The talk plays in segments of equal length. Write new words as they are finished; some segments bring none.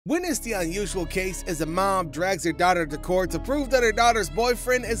Witness the unusual case as a mom drags her daughter to court to prove that her daughter's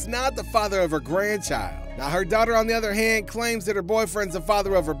boyfriend is not the father of her grandchild. Now, her daughter, on the other hand, claims that her boyfriend's the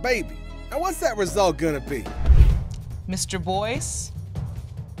father of her baby. Now, what's that result gonna be? Mr. Boyce,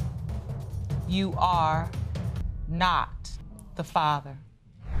 you are not the father.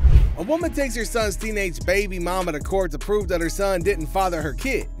 A woman takes her son's teenage baby mama to court to prove that her son didn't father her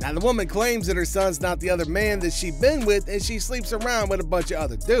kid. Now, the woman claims that her son's not the other man that she's been with, and she sleeps around with a bunch of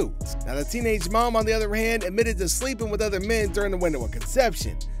other dudes. Now, the teenage mom, on the other hand, admitted to sleeping with other men during the window of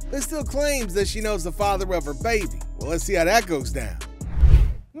conception, but still claims that she knows the father of her baby. Well, let's see how that goes down.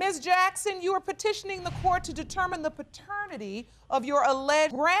 Ms. Jackson, you are petitioning the court to determine the paternity of your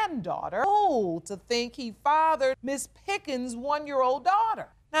alleged granddaughter. Oh, to think he fathered Ms. Pickens' one-year-old daughter.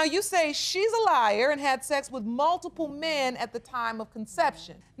 Now, you say she's a liar and had sex with multiple men at the time of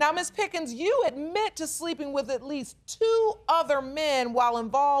conception. Now, Ms. Pickens, you admit to sleeping with at least 2 other men while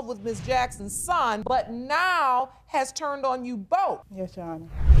involved with Ms. Jackson's son, but now has turned on you both. Yes, Your Honor.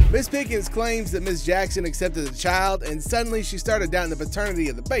 Ms. Pickens claims that Ms. Jackson accepted the child, and suddenly she started doubting the paternity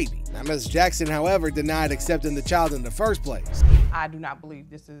of the baby. Now, Ms. Jackson, however, denied accepting the child in the first place. I do not believe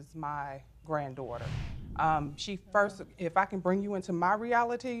this is my granddaughter. She first, if I can bring you into my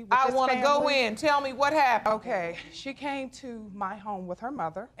reality. I want to go in. Tell me what happened. Okay, she came to my home with her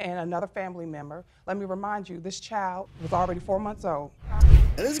mother and another family member. Let me remind you, this child was already 4 months old.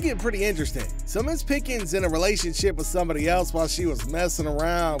 And this is getting pretty interesting. So Ms. Pickens in a relationship with somebody else while she was messing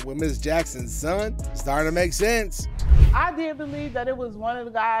around with Ms. Jackson's son? Starting to make sense. I did believe that it was one of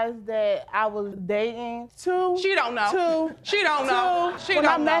the guys that I was dating. She don't know. She don't know. She when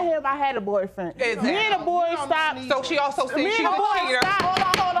don't know. I met him, I had a boyfriend. Exactly. Me and the boy stopped. So she also said she was a cheater.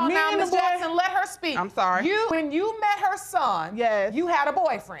 Hold on Me now, and the Ms. boy- Jackson, let her speak. I'm sorry. When you met her son, Yes. you had a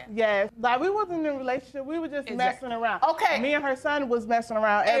boyfriend. Yes, like we wasn't in a relationship. We were just messing around. Okay. Me and her son was messing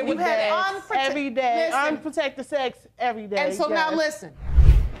around And every you had day. Every day. Listen. Unprotected sex every day. And so now yes. listen.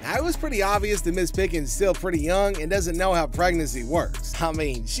 Now, it was pretty obvious that Ms. Pickens is still pretty young and doesn't know how pregnancy works. I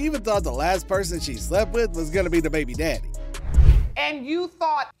mean, she even thought the last person she slept with was gonna be the baby daddy. And you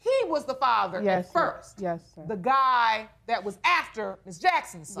thought he was the father at first. Yes, sir. The guy that was after Ms.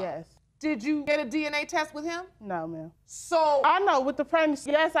 Jackson's son. Yes. Did you get a DNA test with him? No, ma'am. So I know with the pregnancy,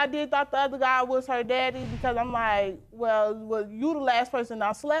 yes, I did thought the other guy was her daddy because I'm like, well, you the last person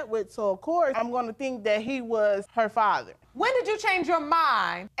I slept with, so of course I'm gonna think that he was her father. when did you change your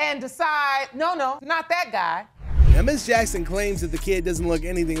mind and decide, no, not that guy? Now, Ms. Jackson claims that the kid doesn't look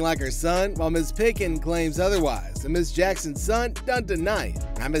anything like her son, while Ms. Pickens claims otherwise, and Ms. Jackson's son doesn't deny it.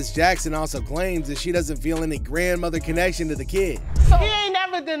 Now, Ms. Jackson also claims that she doesn't feel any grandmother connection to the kid. So he ain't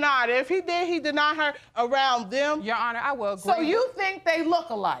never denied it. If he did, he denied her around them. Your Honor, I will agree. So you think they look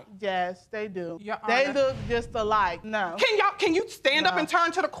alike? Yes, they do. Your They Honor. look just alike. No. Can you stand up and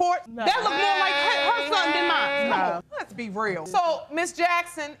turn to the court? No. That look more like her son than mine. No. Come on, let's be real. So, Ms.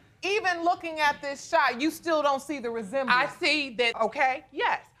 Jackson, even looking at this shot, you still don't see the resemblance. I see that, okay,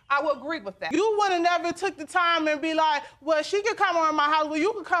 yes, I will agree with that. You would have never took the time and be like, well, she could come over to my house. Well,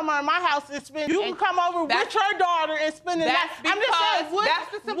 you could come over to my house and spend. You can come over with your daughter and spend the night. That's because, I'm just saying,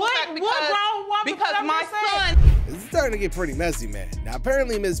 that's the simple fact grown woman? because I'm my just saying. son. This is starting to get pretty messy, man. Now,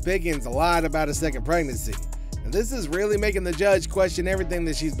 apparently Ms. Pickens lied about a second pregnancy. And this is really making the judge question everything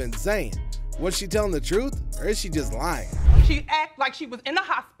that she's been saying. Was she telling the truth, or is she just lying? She acted like she was in the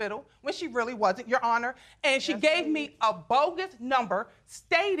hospital when she really wasn't, Your Honor, and she gave me a bogus number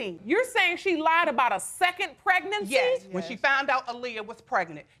stating. You're saying she lied about a second pregnancy? Yes, when she found out Aaliyah was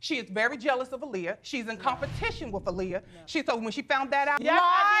pregnant. She is very jealous of Aaliyah. She's in competition with Aaliyah. So when she found that out,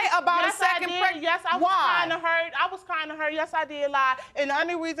 Lie about a second pregnancy? Yes, I was kind of hurt. I was kind of hurt. Yes, I did lie. And the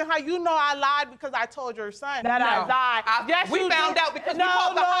only reason how you know I lied because I told your son that I lied. Yes, we found out because we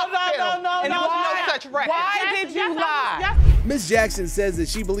called the hospital. And there was no such record. Why did you lie? Ms. Jackson says that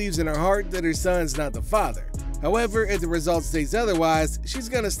she believes in her heart that her son's not the father. However, if the result states otherwise, she's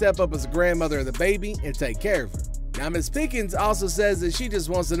gonna step up as a grandmother of the baby and take care of her. Now, Ms. Pickens also says that she just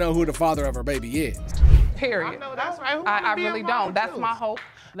wants to know who the father of her baby is. Period. I know that's right. I really don't. That's my hope.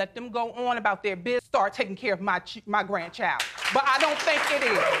 Let them go on about their business, start taking care of my grandchild. But I don't think it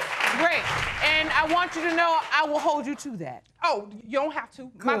is. Great. And I want you to know I will hold you to that. Oh, you don't have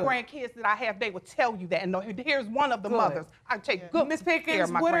to. My grandkids that I have, they will tell you that. And here's one of the mothers. I take good Ms. care Pickens,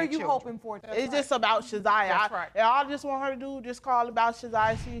 of my what are you grandchildren. hoping for? It's just about Shazia. That's right. I just want her to do, just call about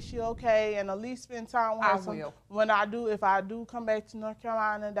Shazia, see if she okay, and at least spend time with her. I will. If I do come back to North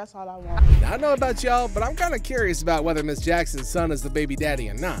Carolina, that's all I want. Now, I don't know about y'all, but I'm kind of curious about whether Ms. Jackson's son is the baby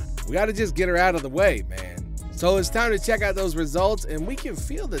daddy or not. We gotta just get her out of the way, man. So it's time to check out those results, and we can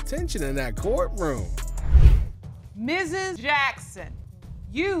feel the tension in that courtroom. Mrs. Jackson,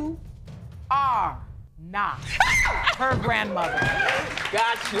 You are not her grandmother.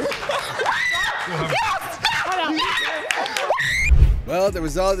 Got you. Well, the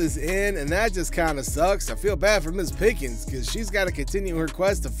result is in, and that just kind of sucks. I feel bad for Miss Pickens, because she's got to continue her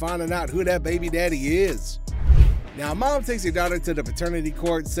quest of finding out who that baby daddy is. Now, mom takes her daughter to the paternity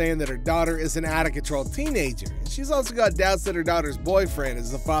court saying that her daughter is an out-of-control teenager, and she's also got doubts that her daughter's boyfriend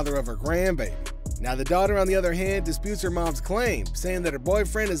is the father of her grandbaby. Now, the daughter, on the other hand, disputes her mom's claim, saying that her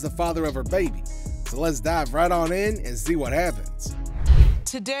boyfriend is the father of her baby. So let's dive right on in and see what happens.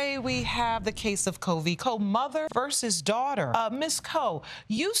 Today we have the case of Co v. Co, mother versus daughter. Miss Co,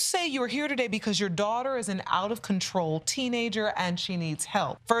 you say you're here today because your daughter is an out-of-control teenager and she needs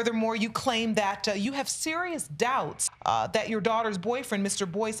help. Furthermore, you claim that you have serious doubts that your daughter's boyfriend, Mr.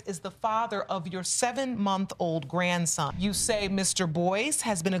 Boyce, is the father of your 7-month-old grandson. You say Mr. Boyce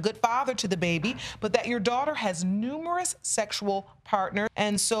has been a good father to the baby, but that your daughter has numerous sexual partners,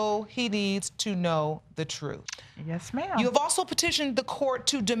 and so he needs to know the truth. Yes, ma'am. You have also petitioned the court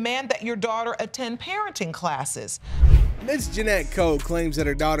to demand that your daughter attend parenting classes. Miss Jeanette Coe claims that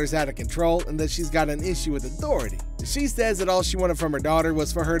her daughter's out of control and that she's got an issue with authority. She says that all she wanted from her daughter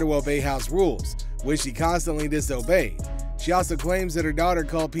was for her to obey house rules, which she constantly disobeyed. She also claims that her daughter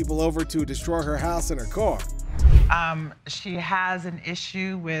called people over to destroy her house and her car. She has an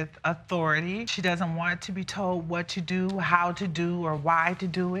issue with authority. She doesn't want to be told what to do, how to do, or why to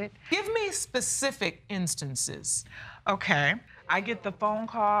do it. Give me specific instances. Okay. I get the phone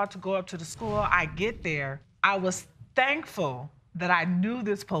call to go up to the school. I get there. I was thankful that I knew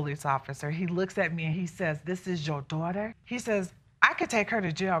this police officer. He looks at me and he says, "This is your daughter?" He says, "I could take her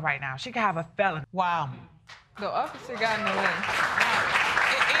to jail right now. She could have a felony." Wow. The officer got in the way.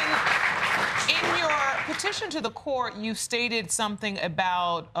 In your petition to the court, you stated something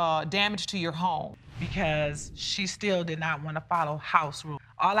about damage to your home. Because she still did not want to follow house rules.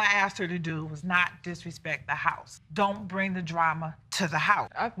 All I asked her to do was not disrespect the house. Don't bring the drama to the house.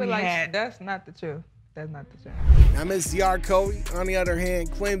 I feel that's not the truth. That's not the truth. Now, Miss Yarko, on the other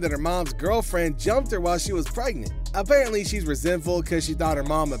hand, claimed that her mom's girlfriend jumped her while she was pregnant. Apparently, she's resentful because she thought her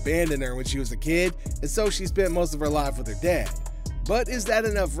mom abandoned her when she was a kid, and so she spent most of her life with her dad. But is that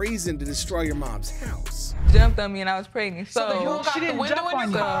enough reason to destroy your mom's house? Jumped on me and I was pregnant. So She didn't jump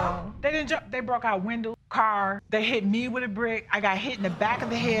on you. They didn't jump. They broke out window, car. They hit me with a brick. I got hit in the back of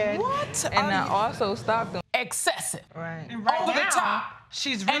the head. What? And I also stopped them. Excessive. Right. And right Over now, the top.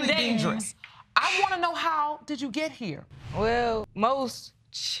 she's really And dangerous. I want to know, how did you get here? Well, most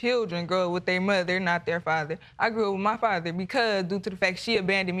children grow up with their mother, not their father. I grew up with my father because due to the fact she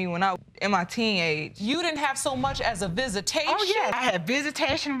abandoned me when I was in my teen age. You didn't have so much as a visitation? Oh, yeah. I had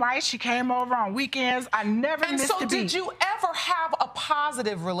visitation rights. She came over on weekends. I never missed a beat. And so did you ever have a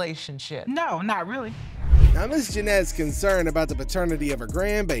positive relationship? No, not really. Now, Miss Jeanette's concerned about the paternity of her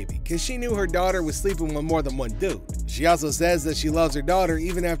grandbaby because she knew her daughter was sleeping with more than one dude. She also says that she loves her daughter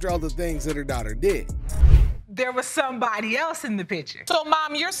even after all the things that her daughter did. There was somebody else in the picture. So,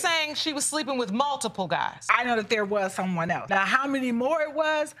 Mom, you're saying she was sleeping with multiple guys? I know that there was someone else. Now, how many more it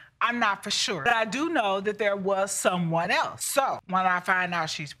was, I'm not for sure. But I do know that there was someone else. So, when I find out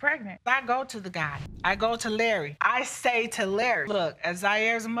she's pregnant, I go to the guy. I go to Larry. I say to Larry, look, as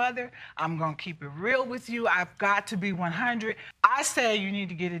Zaire's mother, I'm gonna keep it real with you. I've got to be 100. I say you need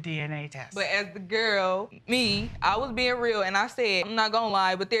to get a DNA test. But as the girl, I was being real and I said, I'm not gonna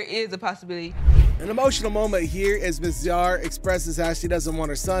lie, but there is a possibility. An emotional moment here as Miss Yar expresses how she doesn't want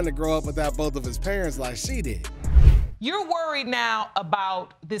her son to grow up without both of his parents like she did. You're worried now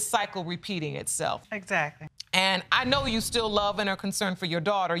about this cycle repeating itself. Exactly. And I know you still love and are concerned for your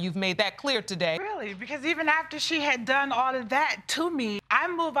daughter. You've made that clear today. Really, because even after she had done all of that to me, I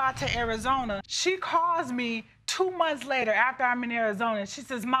move out to Arizona. She calls me 2 months later after I'm in Arizona. She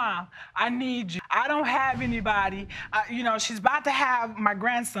says, "Mom, I need you. I don't have anybody. She's about to have my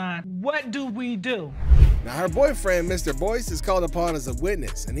grandson. What do we do?" Now, her boyfriend, Mr. Boyce, is called upon as a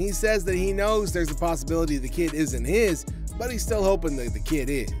witness, and he says that he knows there's a possibility the kid isn't his, but he's still hoping that the kid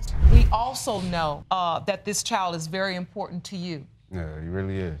is. We also know that this child is very important to you. Yeah, he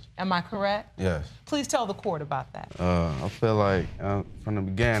really is. Am I correct? Yes. Please tell the court about that. I feel like from the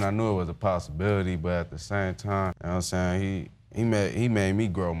beginning I knew it was a possibility, but at the same time, you know what I'm saying, he made me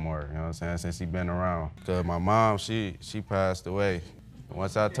grow more, you know what I'm saying, since he been around. Because my mom, she passed away.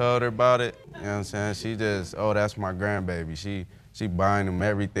 Once I told her about it, you know what I'm saying, she just, oh, that's my grandbaby. She buying him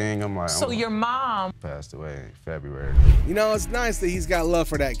everything. I'm like, so your mom passed away in February. You know, it's nice that he's got love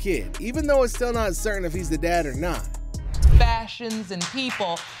for that kid, even though it's still not certain if he's the dad or not. Fashions and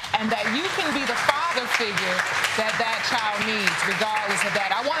people, and that you can be the father figure that child needs, regardless of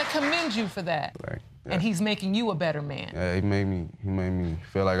that. I want to commend you for that. Right. And he's making you a better man. Yeah, he made me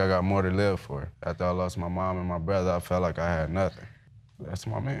feel like I got more to live for. After I lost my mom and my brother, I felt like I had nothing. That's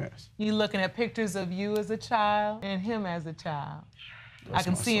my man. You looking at pictures of you as a child and him as a child. That's I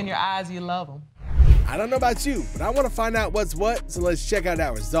can see in your eyes you love him. I don't know about you, but I want to find out what's what, so let's check out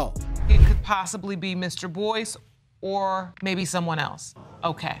our result. It could possibly be Mr. Boyce or maybe someone else.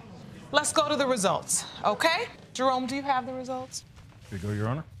 Okay, let's go to the results, okay? Jerome, do you have the results? Here you go, Your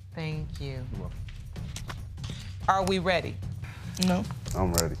Honor. Thank you. Are we ready? No.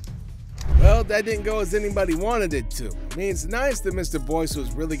 I'm ready. Well, that didn't go as anybody wanted it to. I mean, it's nice that Mr. Boyce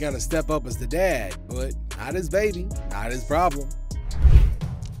was really gonna step up as the dad, but not his baby, not his problem.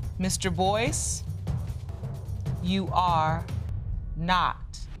 Mr. Boyce, you are not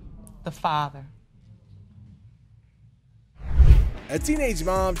the father. A teenage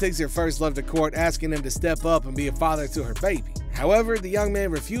mom takes her first love to court, asking him to step up and be a father to her baby. However, the young man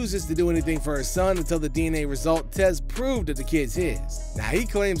refuses to do anything for her son until the DNA result test proved that the kid's his. Now, he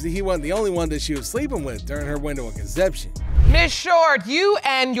claims that he wasn't the only one that she was sleeping with during her window of conception. Ms. Short, you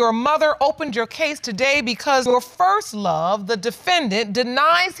and your mother opened your case today because your first love, the defendant,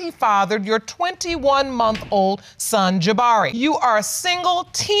 denies he fathered your 21-month-old son, Jabari. You are a single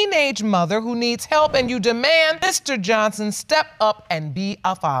teenage mother who needs help, and you demand Mr. Johnson step up and be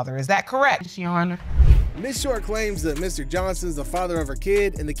a father. Is that correct? Yes, Your Honor. Ms. Short claims that Mr. Johnson's the father of her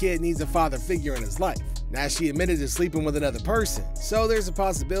kid, and the kid needs a father figure in his life. Now, she admitted to sleeping with another person, so there's a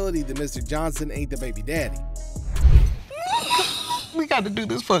possibility that Mr. Johnson ain't the baby daddy. We got to do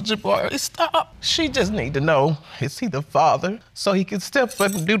this for Jabari. Stop. She just need to know, is he the father? So he can step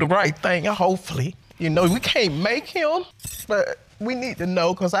up and do the right thing, hopefully. You know, we can't make him, but we need to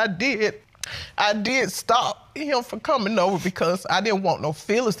know, because I did stop him from coming over because I didn't want no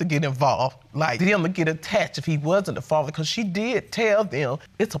feelings to get involved, like them to get attached if he wasn't the father, because she did tell them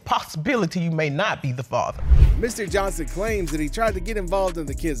it's a possibility you may not be the father. Mr. Johnson claims that he tried to get involved in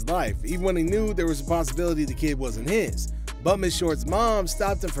the kid's life, even when he knew there was a possibility the kid wasn't his. But Ms. Short's mom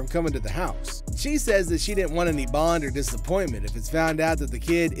stopped him from coming to the house. She says that she didn't want any bond or disappointment if it's found out that the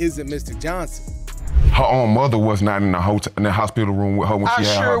kid isn't Mr. Johnson. Her own mother was not in the hospital room with her when she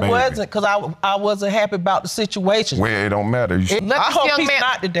had her baby. I sure wasn't, because I wasn't happy about the situation. Well, it don't matter. I hope he's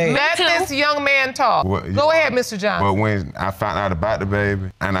not today. Let this young man talk. Well, Go ahead, Mr. Johnson. But when I found out about the baby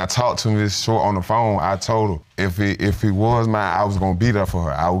and I talked to Ms. Short on the phone, I told her if he was mine, I was gonna be there for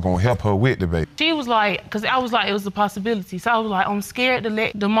her. I was gonna help her with the baby. She was like, because I was like, it was a possibility. So I was like, I'm scared to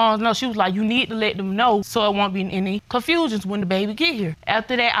let the moms know. She was like, you need to let them know so it won't be any confusions when the baby get here.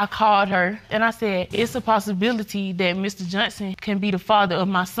 After that, I called her and I said, it's a possibility that Mr. Johnson can be the father of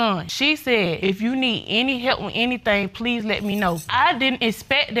my son. She said, if you need any help with anything, please let me know. I didn't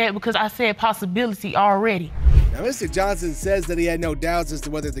expect that because I said possibility already. Now, Mr. Johnson says that he had no doubts as to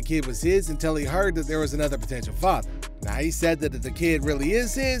whether the kid was his until he heard that there was another potential father. Now, he said that if the kid really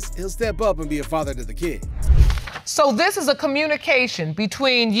is his, he'll step up and be a father to the kid. So this is a communication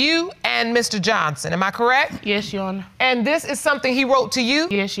between you and Mr. Johnson, am I correct? Yes, Your Honor. And this is something he wrote to you?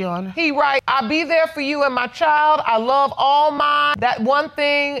 Yes, Your Honor. He writes, I'll be there for you and my child. I love all mine. That one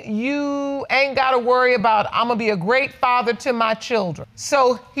thing you ain't got to worry about. I'm going to be a great father to my children.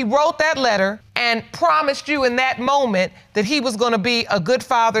 So he wrote that letter and promised you in that moment that he was going to be a good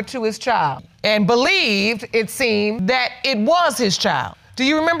father to his child, and believed, it seemed, that it was his child. Do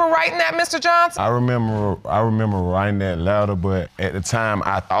you remember writing that, Mr. Johnson? I remember writing that letter, but at the time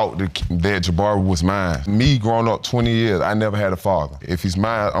I thought that Jabari was mine. Me growing up 20 years, I never had a father. If he's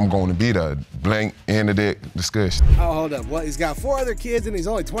mine, I'm going to be there. Blank, end of that discussion. Oh, hold up. What? He's got 4 other kids and he's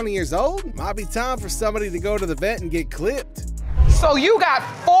only 20 years old? Might be time for somebody to go to the vet and get clipped. So you got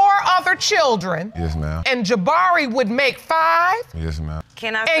 4 other children. Yes, ma'am. And Jabari would make 5. Yes, ma'am.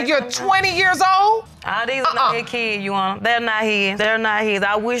 Can I And you're 20 years old? All these are not his kids, you want. They're not his. They're not his.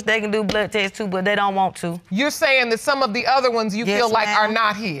 I wish they can do blood tests too, but they don't want to. You're saying that some of the other ones you feel like are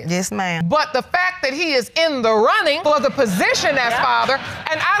not his. Yes, ma'am. But the fact that he is in the running for the position as father,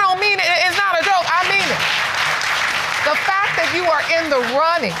 and I don't mean it, it's not a joke, I mean it. The fact that you are in the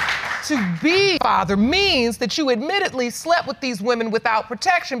running to be father means that you admittedly slept with these women without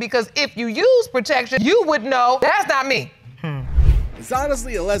protection, because if you use protection, you would know that's not me. It's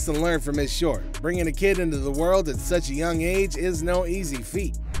honestly a lesson learned from Ms. Short. Bringing a kid into the world at such a young age is no easy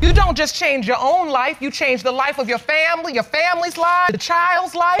feat. You don't just change your own life, you change the life of your family, your family's life, the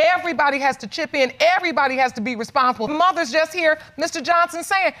child's life. Everybody has to chip in, everybody has to be responsible. Mother's just here, Mr. Johnson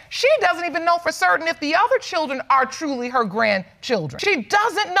saying she doesn't even know for certain if the other children are truly her grandchildren. She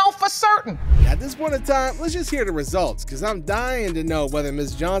doesn't know for certain. At this point in time, let's just hear the results, because I'm dying to know whether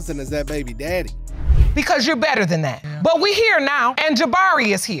Ms. Johnson is that baby daddy. because you're better than that. Yeah. But we're here now, and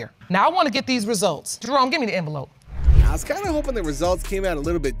Jabari is here. Now I want to get these results. Jerome, give me the envelope. I was kind of hoping the results came out a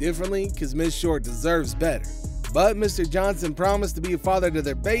little bit differently because Ms. Short deserves better. But Mr. Johnson promised to be a father to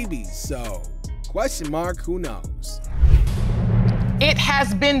their baby, so question mark, who knows? It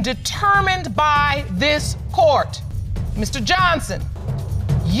has been determined by this court. Mr. Johnson,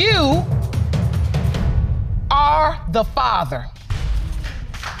 you are the father.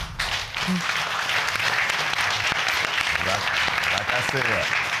 Like I said,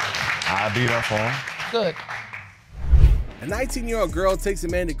 I'll be there for him. Good. A 19-year-old girl takes a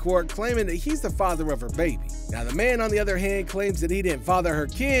man to court claiming that he's the father of her baby. Now, the man, on the other hand, claims that he didn't father her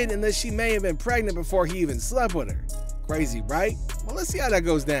kid and that she may have been pregnant before he even slept with her. Crazy, right? Well, let's see how that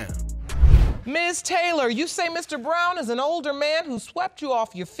goes down. Ms. Taylor, you say Mr. Brown is an older man who swept you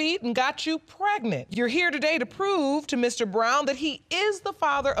off your feet and got you pregnant. You're here today to prove to Mr. Brown that he is the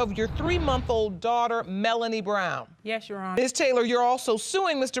father of your 3-month-old daughter, Melanie Brown. Yes, Your Honor. Ms. Taylor, you're also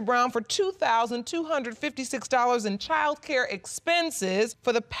suing Mr. Brown for $2,256 in child care expenses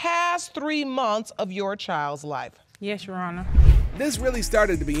for the past 3 months of your child's life. Yes, Your Honor. This really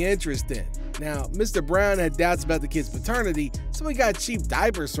started to be interesting. Now, Mr. Brown had doubts about the kid's paternity, so he got cheap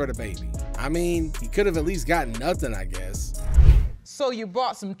diapers for the baby. I mean, he could have at least gotten nothing, I guess. So you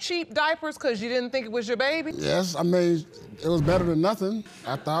bought some cheap diapers because you didn't think it was your baby? Yes, I mean, it was better than nothing,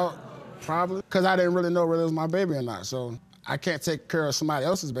 I thought, probably. Because I didn't really know whether it was my baby or not, so I can't take care of somebody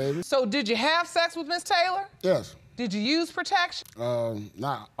else's baby. So did you have sex with Miss Taylor? Yes. Did you use protection?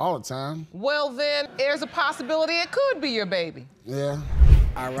 Not all the time. Well, then, there's a possibility it could be your baby. Yeah.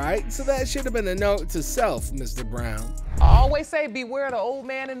 All right, so that should have been a note to self, Mr. Brown. I always say beware the old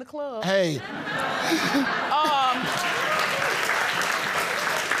man in the club. Hey.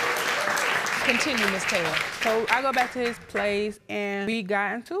 Continue, Miss Taylor. So I go back to his place and we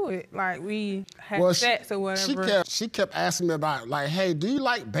got into it. Like we had sex or whatever. She kept asking me about, like, hey, do you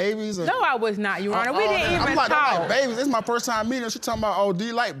like babies? No, I was not, Your Honor. We didn't even talk. I like babies. This is my first time meeting her. She talking about, oh, do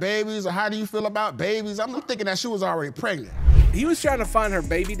you like babies? Or how do you feel about babies? I'm thinking that she was already pregnant. He was trying to find her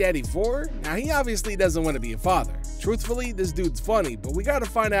baby daddy for her. Now, he obviously doesn't want to be a father. Truthfully, this dude's funny, but we gotta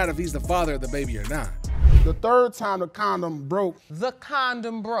find out if he's the father of the baby or not. The third time the condom broke. The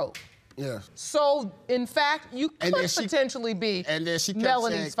condom broke. Yes. So, in fact, you could potentially be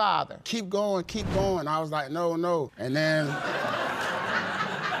Melanie's father. Keep going, keep going. I was like, no, no. And then,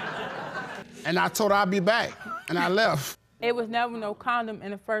 and I told her I'd be back, and I left. It was never no condom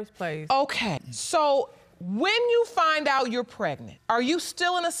in the first place. Okay, so when you find out you're pregnant, are you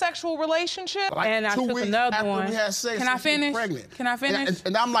still in a sexual relationship? Like and I took another one. We had sex, Can I finish? Can I finish?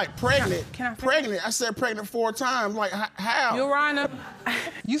 And I'm like, pregnant? Can I finish? Pregnant. I said pregnant 4 times. Like, how? Your Honor.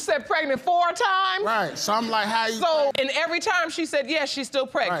 You said pregnant 4 times? Right. So I'm like, how you? So, and every time she said yes, she's still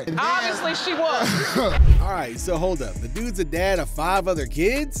pregnant. Right. Obviously, she was. All right, so hold up. The dude's a dad of 5 other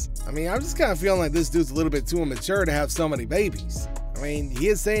kids? I mean, I'm just kind of feeling like this dude's a little bit too immature to have so many babies. I mean, he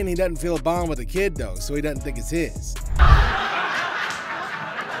is saying he doesn't feel a bond with a kid, though, so he doesn't think it's his.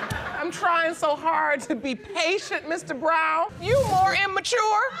 I'm trying so hard to be patient, Mr. Brown. You more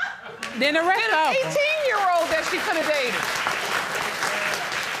immature than the rest of them. 18-year-old that she could have dated.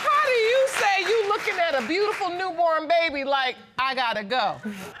 How do you say you looking at a beautiful newborn baby like, I gotta go?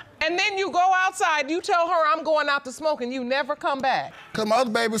 And then you go outside, you tell her I'm going out to smoke, and you never come back. Because my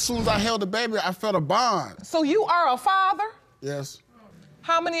other baby, as soon as I held the baby, I felt a bond. So you are a father? Yes.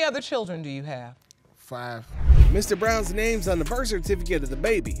 How many other children do you have? 5. Mr. Brown's name's on the birth certificate of the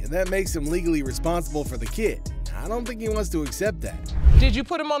baby, and that makes him legally responsible for the kid. I don't think he wants to accept that. Did you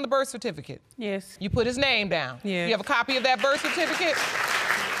put him on the birth certificate? Yes. You put his name down? Yes. You have a copy of that birth certificate?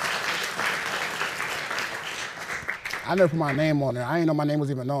 I never put my name on there. I didn't know my name was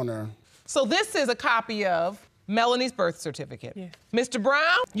even on there. So this is a copy of Melanie's birth certificate. Yes. Mr.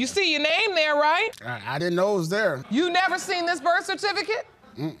 Brown, you see your name there, right? I didn't know it was there. You never seen this birth certificate?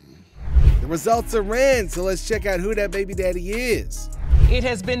 The results are in, so let's check out who that baby daddy is. It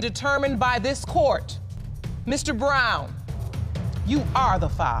has been determined by this court. Mr. Brown, you are the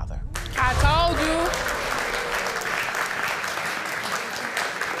father. I told you.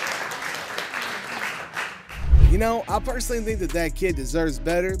 You know, I personally think that kid deserves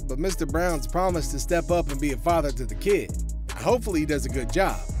better, but Mr. Brown's promised to step up and be a father to the kid. Hopefully he does a good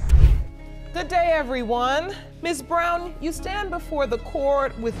job. Good day, everyone. Ms. Brown, you stand before the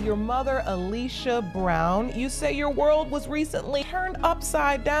court with your mother, Alicia Brown. You say your world was recently turned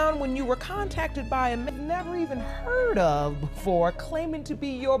upside down when you were contacted by a man you've never even heard of before, claiming to be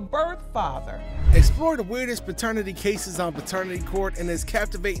your birth father. Explore the weirdest paternity cases on Paternity Court in this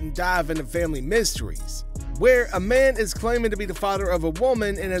captivating dive into family mysteries. where a man is claiming to be the father of a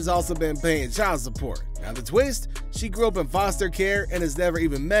woman and has also been paying child support. Now the twist, she grew up in foster care and has never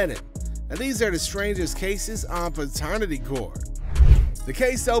even met him. Now these are the strangest cases on Paternity Court. The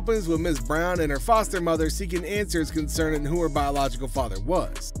case opens with Ms. Brown and her foster mother seeking answers concerning who her biological father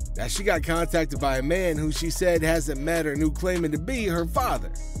was. Now she got contacted by a man who she said hasn't met her and who claiming to be her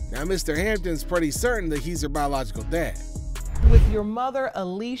father. Now Mr. Hampton's pretty certain that he's her biological dad. With your mother,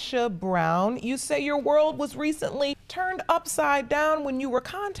 Alicia Brown, you say your world was recently turned upside down when you were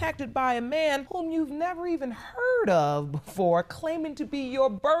contacted by a man whom you've never even heard of before, claiming to be your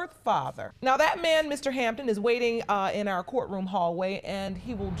birth father. Now that man, Mr. Hampton, is waiting in our courtroom hallway, and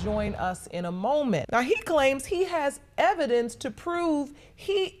he will join us in a moment. Now he claims he has evidence to prove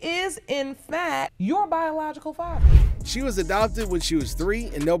he is in fact your biological father. She was adopted when she was 3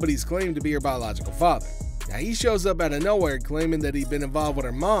 and nobody's claimed to be her biological father. Now he shows up out of nowhere claiming that he'd been involved with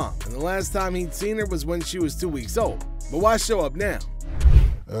her mom, and the last time he'd seen her was when she was 2 weeks old. But why show up now?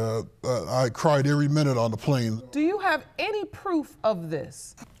 I cried every minute on the plane. Do you have any proof of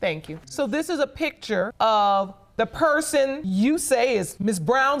this? Thank you. So this is a picture of the person you say is Miss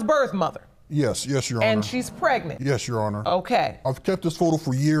Brown's birth mother. Yes, Your Honor. And she's pregnant? Yes, Your Honor. Okay. I've kept this photo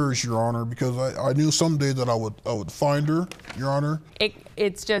for years, Your Honor, because I knew someday that I would find her, Your Honor.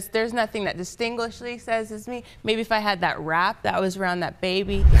 It's just, there's nothing that distinguishingly says it's me. Maybe if I had that wrap that was around that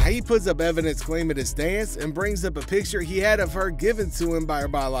baby. Now he puts up evidence claiming his stance and brings up a picture he had of her given to him by her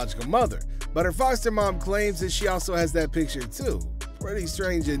biological mother. But her foster mom claims that she also has that picture too. Pretty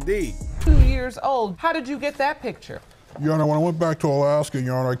strange indeed. 2 years old. How did you get that picture? Your Honor, when I went back to Alaska,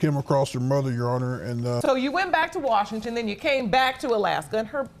 Your Honor, I came across her mother, Your Honor, and... So you went back to Washington, then you came back to Alaska, and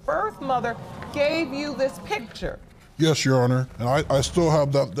her birth mother gave you this picture. Yes, Your Honor, and I still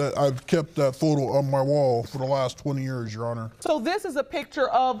have that, I've kept that photo on my wall for the last 20 years, Your Honor. So this is a picture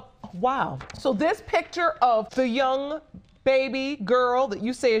of, wow. So this picture of the young baby girl that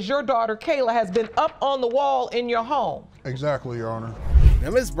you say is your daughter, Kayla, has been up on the wall in your home. Exactly, Your Honor. Now,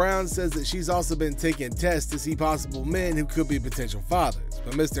 Ms. Brown says that she's also been taking tests to see possible men who could be potential fathers,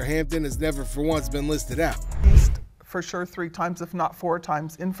 but Mr. Hampton has never for once been listed out. For sure 3 times, if not 4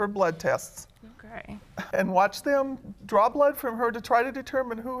 times, in for blood tests. Okay. And watch them draw blood from her to try to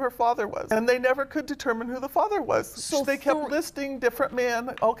determine who her father was. And they never could determine who the father was. So they kept listing different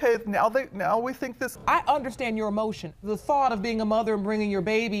men. Okay, now we think this. I understand your emotion. The thought of being a mother and bringing your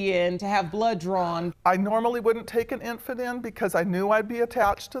baby in to have blood drawn. I normally wouldn't take an infant in because I knew I'd be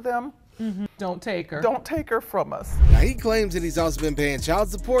attached to them. Don't take her. Don't take her from us. Now, he claims that he's also been paying child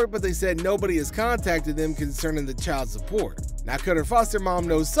support, but they said nobody has contacted them concerning the child support. Now, could her foster mom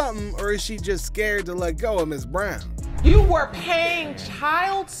know something, or is she just scared to let go of Ms. Brown? You were paying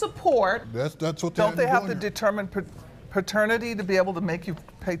child support. That's what Don't they have to determine paternity to be able to make you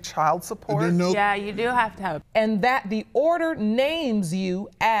pay child support? Yeah, you do have to have. And that the order names you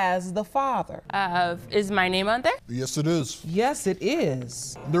as the father. Is my name on there? Yes, it is. Yes, it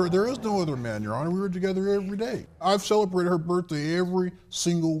is. There is no other man, Your Honor. We were together every day. I've celebrated her birthday every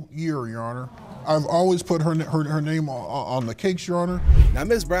single year, Your Honor. I've always put her name on the cakes, Your Honor. Now,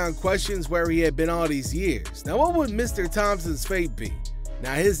 Ms. Brown questions where he had been all these years. Now, what would Mr. Thompson's fate be?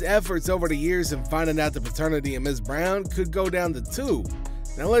 Now, his efforts over the years in finding out the paternity of Ms. Brown could go down the tube.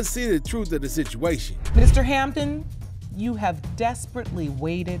 Now, let's see the truth of the situation. Mr. Hampton, you have desperately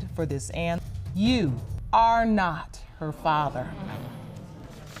waited for this answer. You are not her father.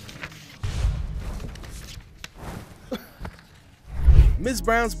 Ms.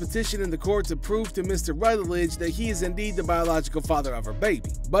 Brown's petitioning the court to prove to Mr. Rutledge that he is indeed the biological father of her baby.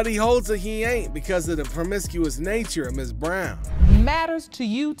 But he holds that he ain't because of the promiscuous nature of Ms. Brown. Matters to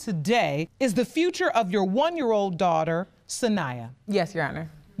you today is the future of your 1-year-old daughter, Sanaya. Yes, Your Honor.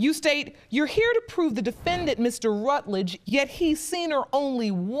 You state you're here to prove the defendant, Mr. Rutledge, yet he's seen her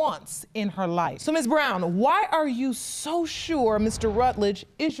only once in her life. So, Ms. Brown, why are you so sure Mr. Rutledge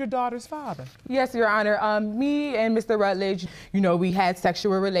is your daughter's father? Yes, Your Honor. Me and Mr. Rutledge, we had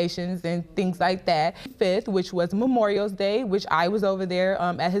sexual relations and things like that. 5th, which was Memorial's Day, which I was over there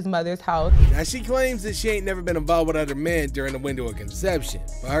at his mother's house. Now, she claims that she ain't never been involved with other men during the window of conception,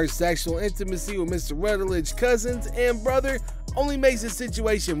 but her sexual intimacy with Mr. Rutledge's cousins and brother only makes the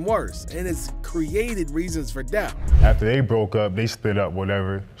situation worse, and it's created reasons for doubt. After they broke up, they split up,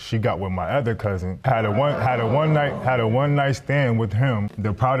 whatever. She got with my other cousin, had a one night stand with him.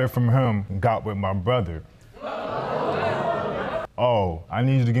 The product from him got with my brother. oh, I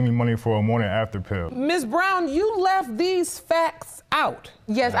need you to give me money for a morning after pill. Ms. Brown, you left these facts out.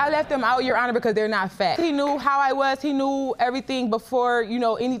 Yes, I left them out, Your Honor, because they're not facts. He knew how I was. He knew everything before,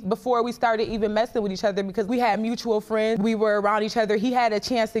 before we started even messing with each other, because we had mutual friends. We were around each other. He had a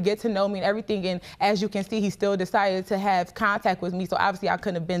chance to get to know me and everything. And as you can see, he still decided to have contact with me. So obviously, I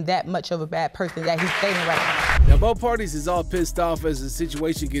couldn't have been that much of a bad person that he's stating right now. Now, both parties is all pissed off as the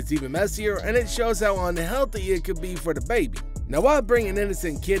situation gets even messier, and it shows how unhealthy it could be for the baby. Now, why bring an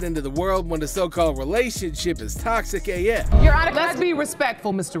innocent kid into the world when the so-called relationship is toxic AF? Your Honor, let's be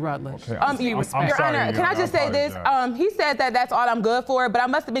respectful, Mr. Rutledge. Okay, Your Honor, can I just say this? He said that that's all I'm good for, but I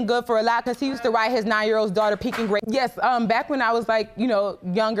must have been good for a lot, because he used to write his 9-year-old daughter peaking grade. Yes, back when I was like,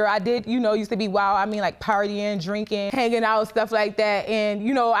 younger, I did, used to be wild. I mean, like partying, drinking, hanging out, stuff like that. And,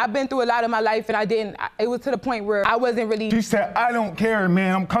 I've been through a lot of my life, and it was to the point where I wasn't really. She said, I don't care,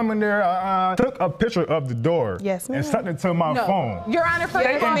 man. I'm coming there. Took a picture of the door. Yes, ma'am. And sent it to my phone. Your Honor,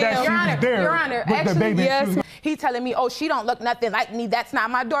 Your Honor, actually, yes. He telling me, oh, she don't look nothing like me. That's not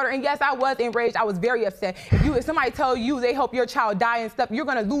my daughter. And yes, I was enraged. I was very upset. If somebody tell you they hope your child die and stuff, you're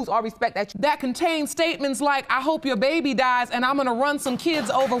gonna lose all respect that contains statements like, I hope your baby dies and I'm gonna run some kids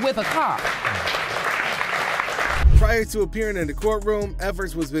over with a car. Prior to appearing in the courtroom,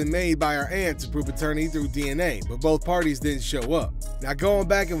 efforts was been made by our aunt to prove paternity through DNA, but both parties didn't show up. Now, going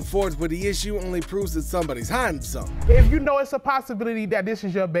back and forth with the issue only proves that somebody's hiding something. If you know it's a possibility that this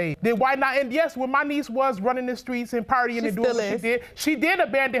is your baby, then why not? And yes, when my niece was running the streets and partying and doing what she did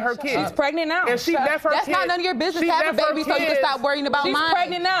abandon her kids. She's pregnant now. And she left her That's kids. not none of your business. Have a baby so you can stop worrying about mine. She's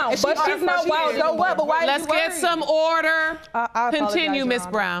pregnant now, but she's not wild. So what? But why? Let's get some order. Continue, Miss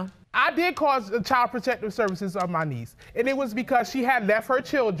Brown. I did call Child Protective Services on my niece, and it was because she had left her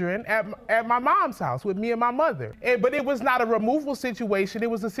children at my mom's house with me and my mother. But it was not a removal situation. It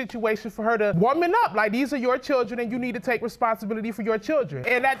was a situation for her to woman up, like, these are your children and you need to take responsibility for your children.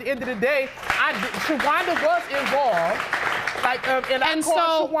 And at the end of the day, Shawanda was involved. I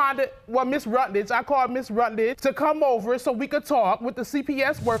called Miss Rutledge to come over so we could talk with the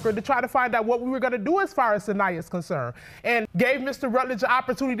CPS worker to try to find out what we were gonna do as far as Sanaya is concerned, and gave Mr. Rutledge the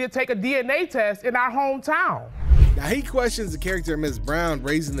opportunity to take a DNA test in our hometown. Now, he questions the character of Ms. Brown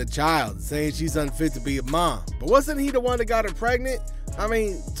raising the child, saying she's unfit to be a mom. But wasn't he the one that got her pregnant? I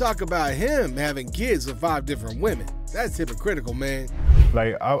mean, talk about him having kids with 5 different women. That's hypocritical, man.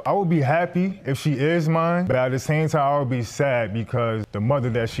 Like, I would be happy if she is mine, but at the same time, I would be sad because the mother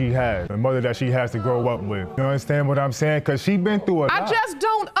that she has to grow up with. You understand what I'm saying? Because she been through a lot. I just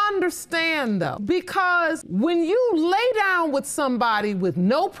don't understand, though, because when you lay down with somebody with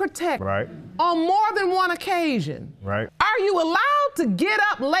no protection on more than one occasion, are you allowed to get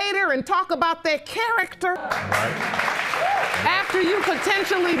up later and talk about their character? After you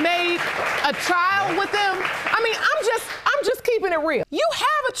potentially made a child with them? I mean, I'm just keeping it real. You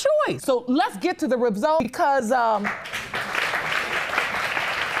have a choice. So let's get to the result, because I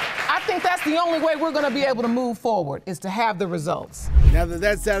think that's the only way we're gonna be able to move forward, is to have the results. Now that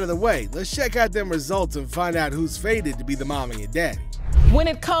that's out of the way, let's check out them results and find out who's fated to be the mommy and daddy. When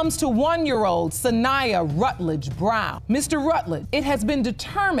it comes to 1-year-old Sanaya Rutledge Brown, Mr. Rutledge, it has been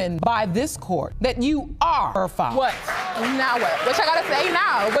determined by this court that you are her father. What? Now what? What y'all gotta say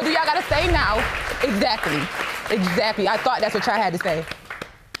now? What do y'all gotta say now? Exactly. I thought that's what y'all had to say.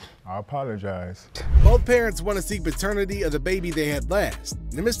 I apologize. Both parents want to seek paternity of the baby they had last.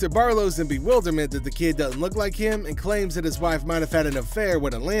 Now, Mr. Barlow's in bewilderment that the kid doesn't look like him and claims that his wife might have had an affair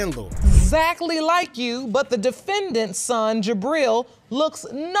with a landlord. Exactly like you, but the defendant's son, Jabril, looks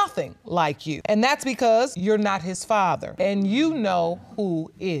nothing like you. And that's because you're not his father, and you know who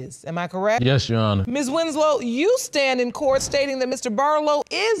is. Am I correct? Yes, Your Honor. Ms. Winslow, you stand in court stating that Mr. Barlow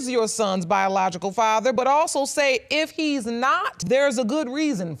is your son's biological father, but also say if he's not, there's a good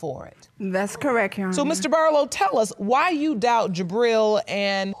reason for it. That's correct, Your Honor. So, Mr. Barlow, tell us why you doubt Jabril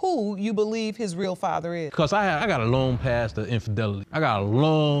and who you believe his real father is. Because I got a long past of infidelity. I got a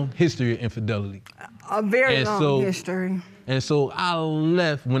long history of infidelity. A very long history. And so I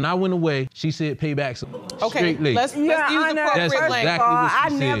left. When I went away, she said pay back some straight late. Let's use appropriate language.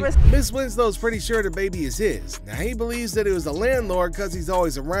 Exactly what she said. Miss Winslow's pretty sure the baby is his. Now, he believes that it was the landlord because he's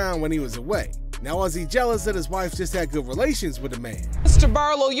always around when he was away. Now, was he jealous that his wife just had good relations with the man? Mr.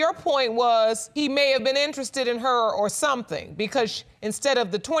 Barlow, your point was he may have been interested in her or something, because instead of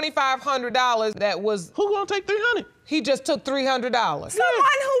the $2,500 that was... Who gonna take $300? He just took $300. Someone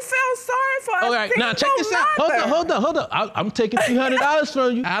who felt sorry for us. All right, now check this out. Hold up. I'm taking $300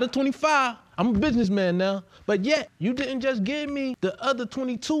 from you out of 25. I'm a businessman now. But yet, you didn't just give me the other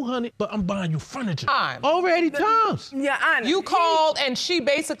 $2,200, but I'm buying you furniture. Over 80 times. Yeah, I know. You called and she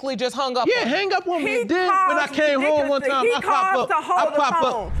basically just hung up. Yeah, hang up on me. Then when I came home one time, I pop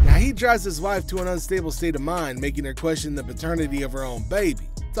up. Now he drives his wife to an unstable state of mind, making her question the paternity of her own baby.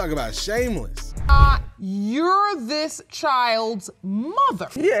 Talk about shameless. You're this child's mother.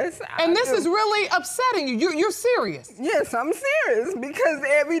 Yes. And this is really upsetting you. You're serious. Yes, I'm serious because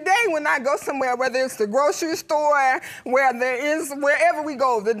every day when I go somewhere, whether it's the grocery store, wherever we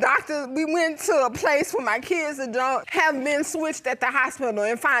go, the doctor, we went to a place where my kids that have been switched at the hospital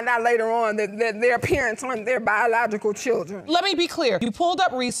and find out later on that their parents aren't their biological children. Let me be clear. You pulled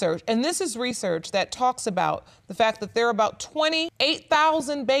up research, and this is research that talks about the fact that there are about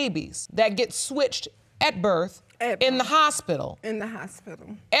 28,000 babies that get switched at birth in the hospital. In the hospital.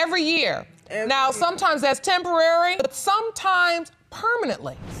 Every year. Now, sometimes that's temporary, but sometimes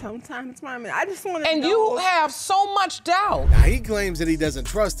permanently. Sometimes permanently. I just want to And you have so much doubt. Now he claims that he doesn't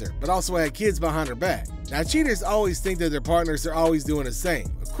trust her, but also had kids behind her back. Now cheaters always think that their partners are always doing the same.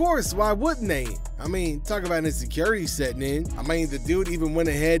 Of course, why wouldn't they? I mean, talk about insecurity setting in. I mean, the dude even went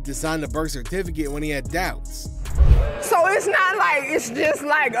ahead to sign the birth certificate when he had doubts. So it's not like it's just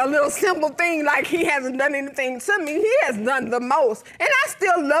like a little simple thing like he hasn't done anything to me. He has done the most. And I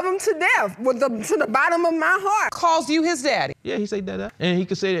still love him to death to the bottom of my heart. Calls you his daddy. Yeah, he say dada. And he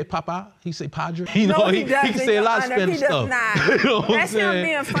could say that Papa. He say Padre. You know, he doesn't, can say a lot of Spanish stuff. He does not. You know what That's I'm him saying?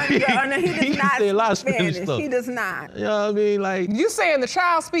 being funny, Your Honor. He does not say a lot of speak Spanish stuff. He does not. You know what I mean? Like, you saying the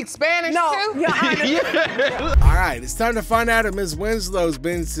child speaks Spanish too? Your Honor. Yeah. All right, it's time to find out if Ms. Winslow's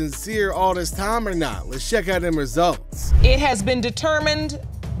been sincere all this time or not. Let's check out them results. It has been determined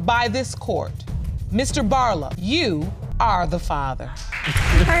by this court. Mr. Barlow, you are the father.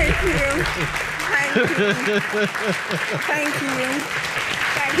 Thank you. Thank you. Thank you.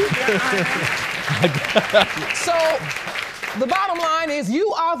 Thank you, Your Honor. So, the bottom line is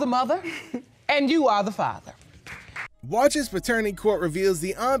you are the mother and you are the father. Watch as Paternity Court reveals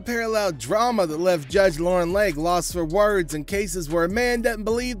the unparalleled drama that left Judge Lauren Legg lost for words in cases where a man doesn't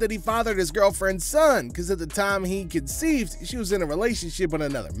believe that he fathered his girlfriend's son because at the time he conceived, she was in a relationship with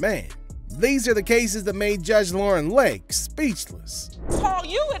another man. These are the cases that made Judge Lauren Legg speechless. Paul,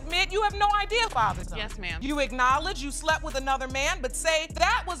 you admit you have no idea, father. Yes, ma'am. You acknowledge you slept with another man, but say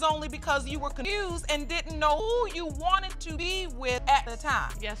that was only because you were confused and didn't know who you wanted to be with at the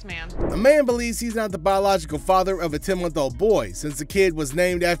time. Yes, ma'am. A man believes he's not the biological father of a 10-month-old boy since the kid was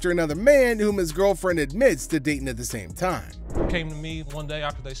named after another man whom his girlfriend admits to dating at the same time. Came to me one day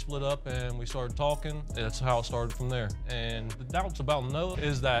after they split up and we started talking. That's how it started from there. And the doubts about Noah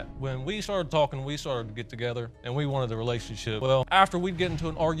is that when we started talking, we started to get together and we wanted a relationship. Well, after we'd get into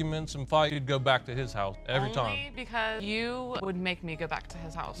an argument and fight, he'd go back to his house every time. Only because you would make me go back to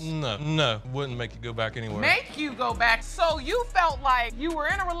his house. No, wouldn't make you go back anywhere. Make you go back. So you felt like you were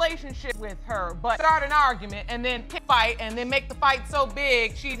in a relationship with her, but start an argument and then fight and then make the fight so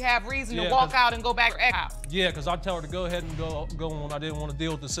big she'd have reason to walk out and go back to her house. Yeah, because I tell her to go ahead and go on. I didn't want to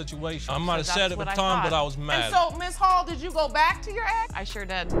deal with the situation. I might have said it at the time, but I was mad. And so, Ms. Hall, did you go back to your ex? I sure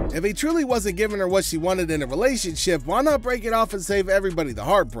did. If he truly wasn't giving her what she wanted in a relationship, why not break it off and save everybody the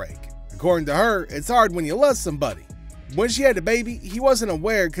heartbreak? According to her, it's hard when you love somebody. When she had the baby, he wasn't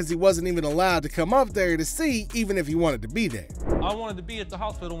aware because he wasn't even allowed to come up there to see, even if he wanted to be there. I wanted to be at the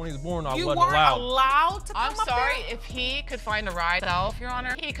hospital when he was born. I wasn't weren't allowed to come I'm up sorry, there? if he could find a ride himself, Your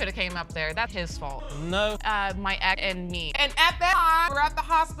Honor, he could have came up there. That's his fault. No. My ex and me. And at that time, we were at the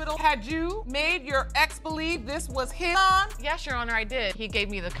hospital. Had you made your ex believe this was his son? Yes, Your Honor, I did. He gave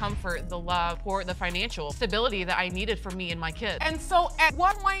me the comfort, the love, support, the financial stability that I needed for me and my kids. And so at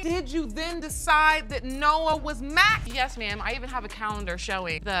what point did you then decide that Noah was Max? Yes, ma'am. I even have a calendar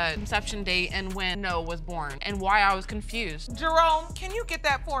showing the conception date and when Noah was born and why I was confused. Jerome, can you get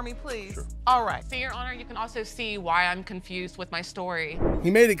that for me, please? Sure. All right. So, Your Honor, you can also see why I'm confused with my story. He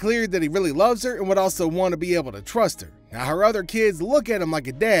made it clear that he really loves her and would also want to be able to trust her. Now, her other kids look at him like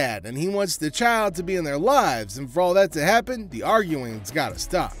a dad, and he wants the child to be in their lives, and for all that to happen, the arguing's gotta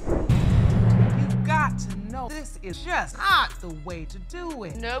stop. You've got to know this is just not the way to do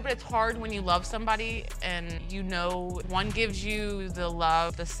it. No, but it's hard when you love somebody and you know one gives you the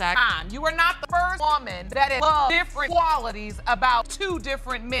love, the sex. You are not the first woman that has loved different qualities about two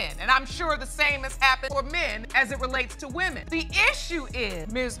different men. And I'm sure the same has happened for men as it relates to women. The issue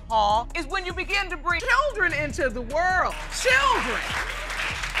is, Ms. Hall, is when you begin to bring children into the world. Children!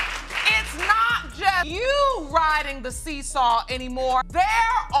 It's not just you riding the seesaw anymore. They're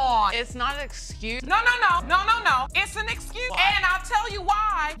on. It's not an excuse. No. It's an excuse. And I'll tell you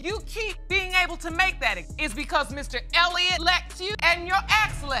why you keep being able to make that. It's because Mr. Elliott lets you and your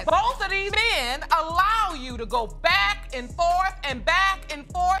ex let both of these men allow you to go back and forth and back and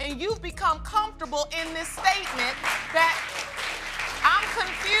forth, and you've become comfortable in this statement that I'm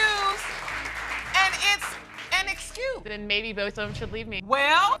confused and it's an excuse. Then maybe both of them should leave me.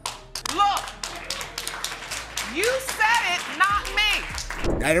 Well, look, you said it, not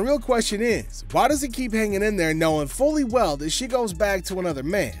me. Now the real question is, why does he keep hanging in there knowing fully well that she goes back to another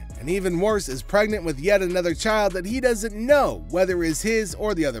man? And even worse, is pregnant with yet another child that he doesn't know whether it's his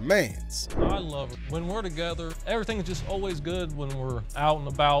or the other man's. I love her. When we're together, everything's just always good when we're out and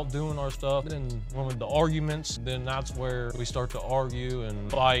about doing our stuff. Then when the arguments, then that's where we start to argue and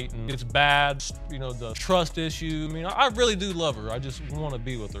fight and it's bad. You know, the trust issue. I mean, I really do love her. I just want to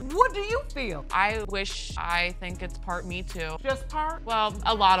be with her. What do you feel? I think it's part me too. Just part? Well,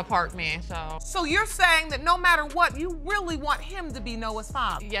 a lot of part me, so. So you're saying that no matter what, you really want him to be Noah's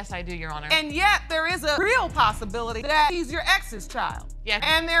father? Yes, I do, Your Honor. And yet there is a real possibility that he's your ex's child. Yeah.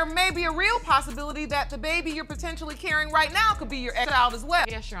 And there may be a real possibility that the baby you're potentially carrying right now could be your ex-child as well.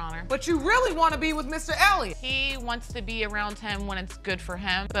 Yes, Your Honor. But you really want to be with Mr. Elliott. He wants to be around him when it's good for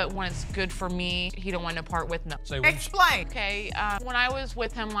him, but when it's good for me, he don't want to part with no. Explain. Okay, when I was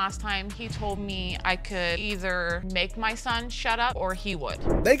with him last time, he told me I could either make my son shut up or he would.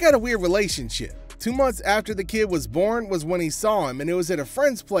 They got a weird relationship. 2 months after the kid was born was when he saw him, and it was at a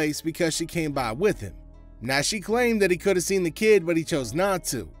friend's place because she came by with him. Now she claimed that he could have seen the kid, but he chose not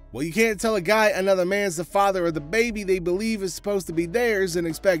to. Well, you can't tell a guy another man's the father of the baby they believe is supposed to be theirs and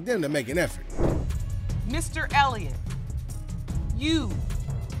expect them to make an effort. Mr. Elliott, you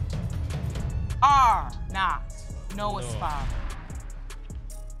are not Noah's father.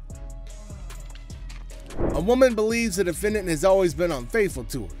 A woman believes the defendant has always been unfaithful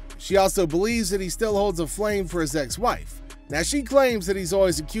to her. She also believes that he still holds a flame for his ex-wife. Now she claims that he's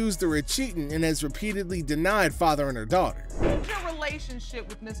always accused her of cheating and has repeatedly denied fathering her daughter. Did your relationship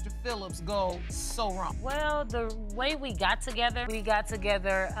with Mr. Phillips go so wrong? Well, the way we got together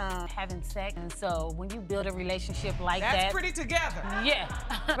having sex. And so when you build a relationship like That's pretty together. Yeah.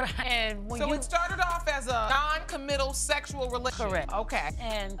 And when it started off as a non-committal sexual relationship. Correct. Okay.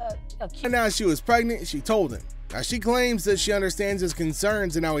 And now she was pregnant, she told him. Now she claims that she understands his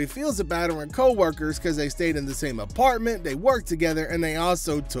concerns and how he feels about her and co-workers because they stayed in the same apartment, they worked together, and they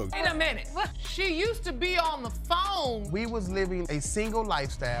also took. Wait a minute. She used to be on the phone. We was living a single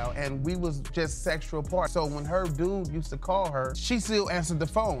lifestyle and we was just sexual partners. So when her dude used to call her, she still answered the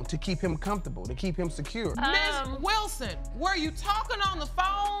phone to keep him comfortable, to keep him secure. Ms. Wilson, were you talking on the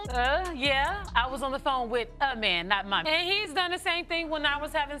phone? Yeah, I was on the phone with a man, not mine. And he's done the same thing when I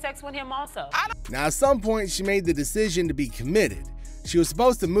was having sex with him also. Now at some point she made the decision to be committed. She was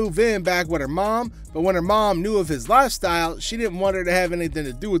supposed to move in back with her mom, but when her mom knew of his lifestyle, she didn't want her to have anything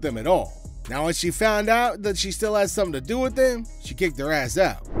to do with him at all. Now when she found out that she still has something to do with him, she kicked her ass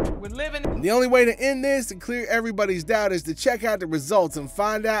out. We're living. And the only way to end this and clear everybody's doubt is to check out the results and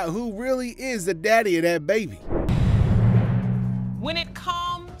find out who really is the daddy of that baby. When it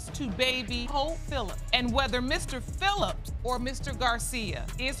comes to baby Hope Phillips and whether Mr. Phillips or Mr. Garcia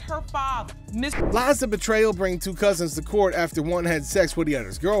is her father, Lies of betrayal bring two cousins to court after one had sex with the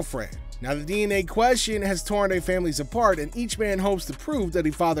other's girlfriend. Now the DNA question has torn their families apart and each man hopes to prove that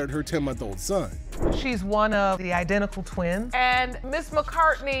he fathered her 10-month-old son. She's one of the identical twins. And Miss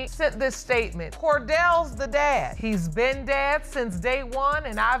McCartney sent this statement. Cordell's the dad. He's been dad since day one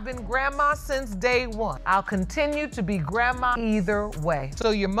and I've been grandma since day one. I'll continue to be grandma either way.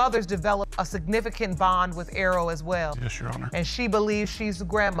 So your mother's developed a significant bond with Arrow as well. Yes, Your Honor. And she believes she's the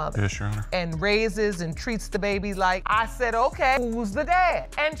grandmother. Yes, Your Honor. And raises and treats the baby like, I said, okay, who's the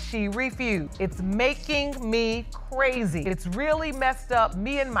dad? And she refused. It's making me crazy. It's really messed up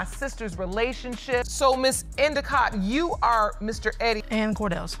me and my sister's relationship. So Miss Endicott, you are Mr. Eddie. And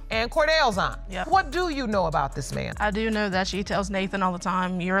Cordell's. And Cordell's aunt. Yeah. What do you know about this man? I do know that she tells Nathan all the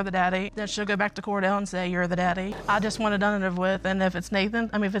time, you're the daddy. Then she'll go back to Cordell and say, you're the daddy. I just want it done and over with. And if it's Nathan,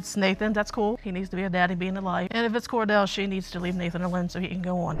 that's cool. He needs to be a daddy, being alive. And if it's Cordell, she needs to leave Nathan alone so he can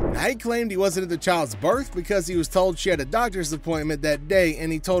go on. Now he claimed he wasn't at the child's birth because he was told she had a doctor's appointment that day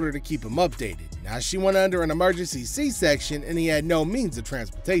and he told her to keep him updated. Now she went under an emergency C-section and he had no means of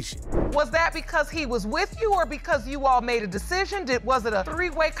transportation. Was that because he was with you or because you all made a decision? Was it a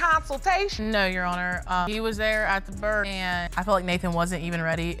three-way consultation? No, Your Honor. He was there at the birth and I felt like Nathan wasn't even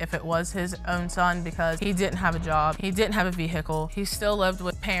ready if it was his own son because he didn't have a job. He didn't have a vehicle. He still lived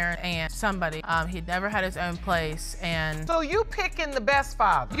with parent and somebody. He'd never had his own place and... So you picking the best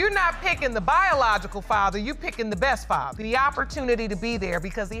father. You're not picking the biological father, you picking the best father. The opportunity to be there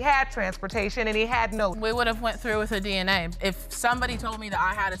because he had transportation and he had no. We would have went through with the DNA. If somebody told me that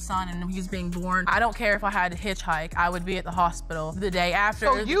I had a son and he was being born, I don't care if I had to hitchhike, I would be at the hospital the day after.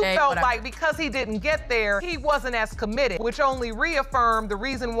 So you felt like because he didn't get there, he wasn't as committed, which only reaffirmed the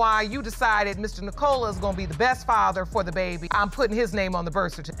reason why you decided Mr. Nicola is gonna be the best father for the baby. I'm putting his name on the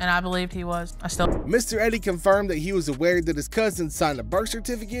birth certificate. And I believed he was. Mr. Eddie confirmed that he was aware that his cousin signed a birth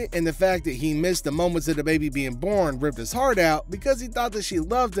certificate, and the fact that he missed the moments of the baby being born ripped his heart out because he thought that she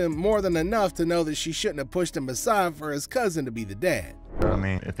loved him more than enough to know that she shouldn't have pushed him aside for his cousin to be the dad. I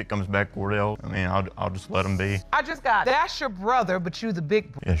mean, if it comes back Cordell, I mean, I'll just let him be. I just got, that's your brother, but you the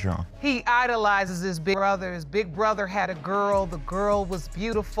big brother. Yes, Your Honor. He idolizes his big brother. His big brother had a girl. The girl was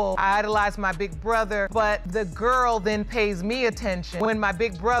beautiful. I idolize my big brother, but the girl then pays me attention when my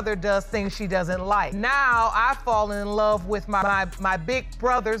big brother does things she doesn't like. Now I fall in love with my big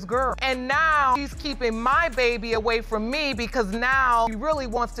brother's girl. And now she's keeping my baby away from me because now he really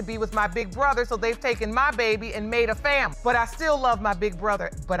wants to be with my big brother, so they've taken my baby and made a family. But I still love my big brother,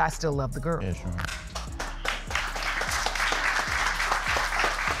 but I still love the girl. Yes, Your Honor.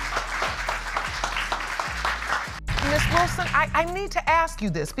 Ms. Wilson, I need to ask you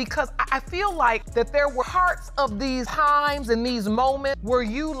this because I feel like that there were parts of these times and these moments where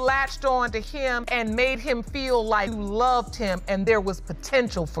you latched on to him and made him feel like you loved him and there was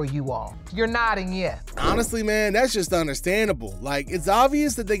potential for you all. You're nodding yes. Honestly, man, that's just understandable. Like, it's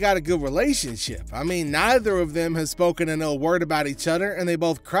obvious that they got a good relationship. I mean, neither of them has spoken an ill word about each other, and they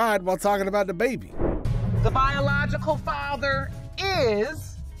both cried while talking about the baby. The biological father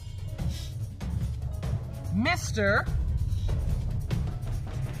is Mr.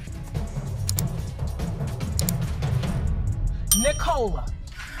 Nicola.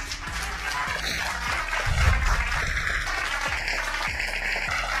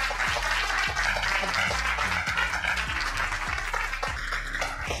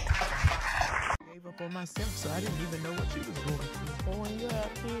 Gave up on myself, so I didn't even know what she was going through. But when you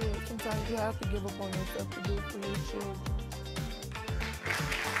have kids, sometimes you have to give up on yourself to do it for your children.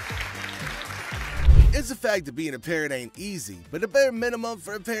 It's a fact that being a parent ain't easy, but the bare minimum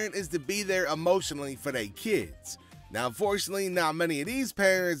for a parent is to be there emotionally for their kids. Now, unfortunately, not many of these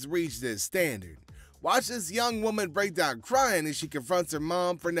parents reach this standard. Watch this young woman break down crying as she confronts her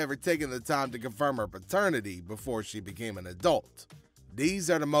mom for never taking the time to confirm her paternity before she became an adult. These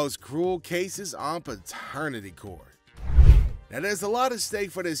are the most cruel cases on Paternity Court. Now, there's a lot at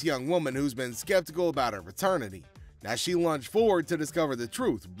stake for this young woman who's been skeptical about her paternity. Now, she lunged forward to discover the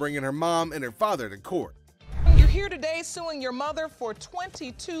truth, bringing her mom and her father to court. You're here today suing your mother for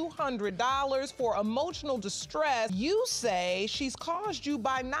 $2,200 for emotional distress. You say she's caused you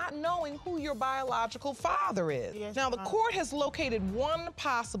by not knowing who your biological father is. Yes, now, the court has located one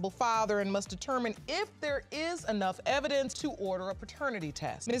possible father and must determine if there is enough evidence to order a paternity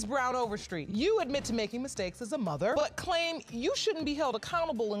test. Ms. Brown Overstreet, you admit to making mistakes as a mother, but claim you shouldn't be held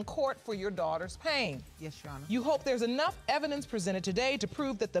accountable in court for your daughter's pain. Yes, Your Honor. You hope there's enough evidence presented today to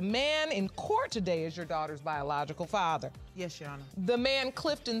prove that the man in court today is your daughter's biological father. Yes, Your Honor. The man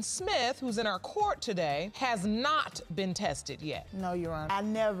Clifton Smith, who's in our court today, has not been tested yet. No, Your Honor. I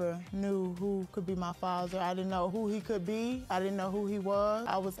never knew who could be my father. I didn't know who he could be. I didn't know who he was.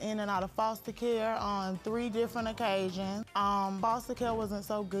 I was in and out of foster care on 3 different occasions. Foster care wasn't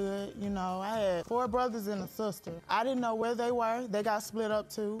so good, you know. I had 4 brothers and a sister. I didn't know where they were. They got split up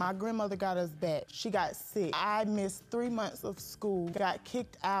too. My grandmother got us back. She got sick. I missed 3 months of school, got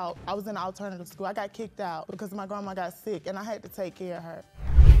kicked out. I was in alternative school. I got kicked out because my grandma got sick and I had to take care of her.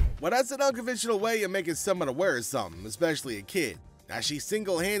 Well, that's an unconventional way of making someone aware of something, especially a kid. Now, she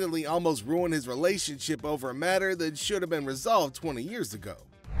single-handedly almost ruined his relationship over a matter that should have been resolved 20 years ago.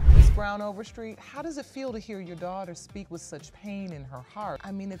 Ms. Brown Overstreet, how does it feel to hear your daughter speak with such pain in her heart?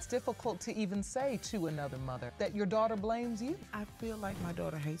 I mean, it's difficult to even say to another mother that your daughter blames you. I feel like my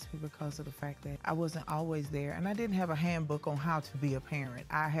daughter hates me because of the fact that I wasn't always there and I didn't have a handbook on how to be a parent.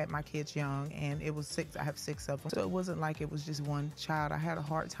 I had my kids young and it was 6, I have 6 of them. So it wasn't like it was just one child. I had a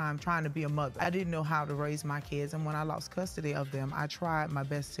hard time trying to be a mother. I didn't know how to raise my kids, and when I lost custody of them, I tried my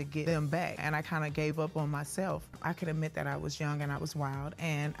best to get them back, and I kind of gave up on myself. I can admit that I was young and I was wild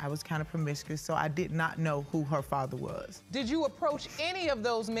and I was kind of promiscuous, so I did not know who her father was. Did you approach any of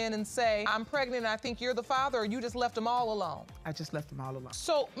those men and say, I'm pregnant and I think you're the father, or you just left them all alone? I just left them all alone.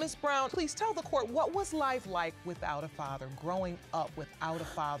 So, Ms. Brown, please tell the court, what was life like without a father, growing up without a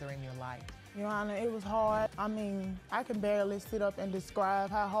father in your life? Your Honor, it was hard. I mean, I can barely sit up and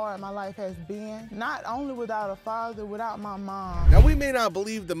describe how hard my life has been. Not only without a father, without my mom. Now, we may not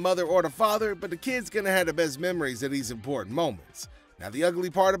believe the mother or the father, but the kid's gonna have the best memories of these important moments. Now, the ugly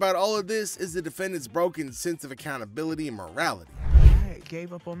part about all of this is the defendant's broken sense of accountability and morality. I had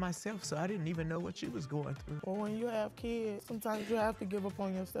gave up on myself, so I didn't even know what she was going through. Well, when you have kids, sometimes you have to give up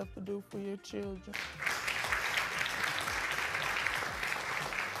on yourself to do for your children.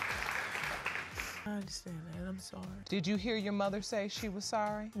 I understand that. I'm sorry. Did you hear your mother say she was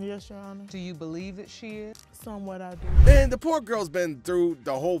sorry? Yes, Your Honor. Do you believe that she is? Somewhat I do. And the poor girl's been through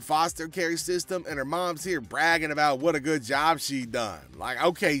the whole foster care system, and her mom's here bragging about what a good job she done. Like,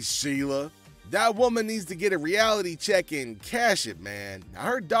 okay, Sheila, that woman needs to get a reality check and cash it, man. Now,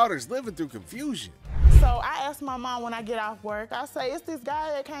 her daughter's living through confusion. So I asked my mom when I get off work, I say, it's this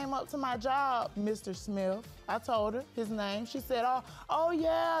guy that came up to my job, Mr. Smith. I told her his name. She said, oh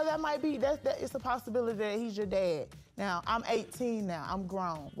yeah, that might be, it's a possibility that he's your dad. Now, I'm 18 now, I'm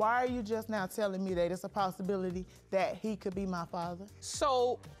grown. Why are you just now telling me that it's a possibility that he could be my father?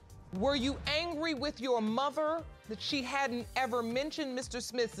 So, were you angry with your mother that she hadn't ever mentioned Mr.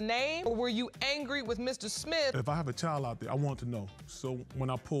 Smith's name? Or were you angry with Mr. Smith? If I have a child out there, I want to know. So when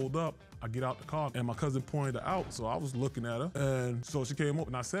I pulled up, I get out the car and my cousin pointed her out. So I was looking at her, and so she came up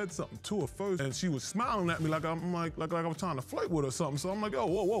and I said something to her first, and she was smiling at me like I was trying to flirt with her or something. So I'm like, oh,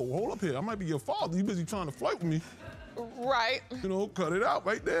 whoa, hold up here. I might be your father. You busy trying to flirt with me. Right. You know, cut it out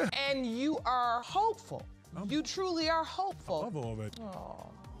right there. And you are hopeful. You truly are hopeful. I love all that. Oh.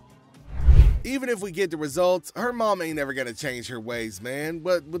 Even if we get the results, her mom ain't never gonna change her ways, man.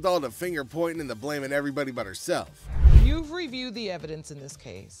 But with all the finger pointing and the blaming everybody but herself. You've reviewed the evidence in this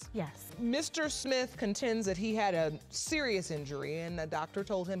case. Yes. Mr. Smith contends that he had a serious injury and the doctor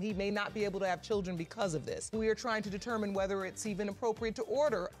told him he may not be able to have children because of this. We are trying to determine whether it's even appropriate to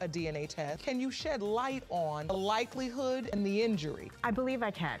order a DNA test. Can you shed light on the likelihood and the injury? I believe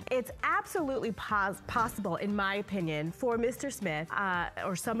I can. It's absolutely possible, in my opinion, for Mr. Smith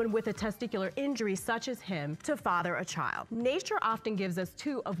or someone with a testicular injury such as him to father a child. Nature often gives us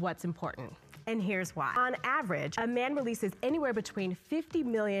two of what's important. And here's why. On average, a man releases anywhere between 50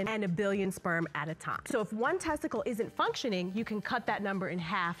 million and 1 billion sperm at a time. So if one testicle isn't functioning, you can cut that number in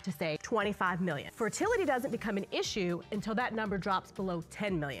half to say 25 million. Fertility doesn't become an issue until that number drops below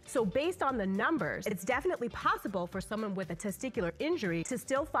 10 million. So based on the numbers, it's definitely possible for someone with a testicular injury to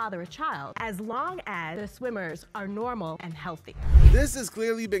still father a child as long as the swimmers are normal and healthy. This has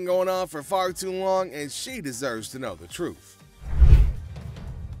clearly been going on for far too long, and she deserves to know the truth.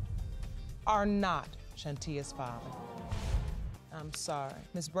 Are not Shantia's father. I'm sorry.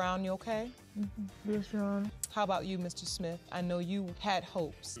 Ms. Brown, you okay? Yes, Your Honor. How about you, Mr. Smith? I know you had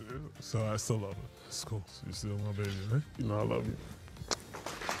hopes. So I still love her. It's cool. You're still my baby, right? You know I love you.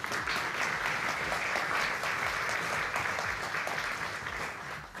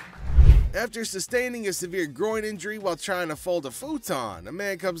 After sustaining a severe groin injury while trying to fold a futon, a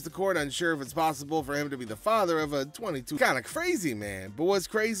man comes to court unsure if it's possible for him to be the father of a 22. Kinda crazy, man. But what's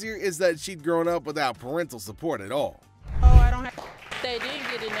crazier is that she'd grown up without parental support at all. Oh, I don't have... They didn't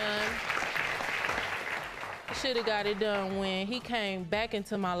get it done. Should have got it done when he came back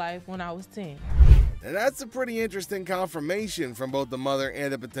into my life when I was 10. And that's a pretty interesting confirmation from both the mother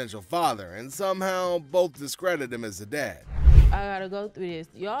and the potential father, and somehow both discredit him as a dad. I gotta go through this.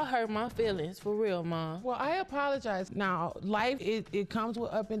 Y'all hurt my feelings, for real, Mom. Well, I apologize. Now, life, it comes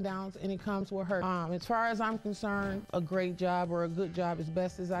with up and downs, and it comes with hurt. As far as I'm concerned, a great job or a good job as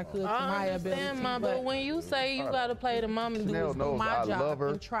best as I could to my ability. I understand, Mom, but when you say you gotta play the mom and do my job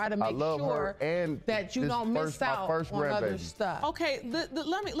and try to make sure that you don't miss out on other stuff. Okay,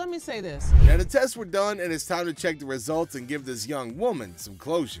 let me say this. Now the tests were done, and it's time to check the results and give this young woman some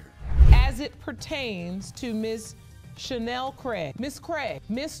closure. As it pertains to Ms. Chanel Craig. Miss Craig,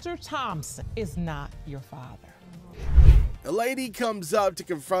 Mr. Thompson is not your father. A lady comes up to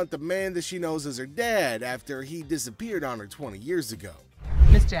confront the man that she knows as her dad after he disappeared on her 20 years ago.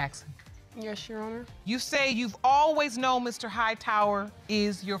 Miss Jackson. Yes, Your Honor. You say you've always known Mr. Hightower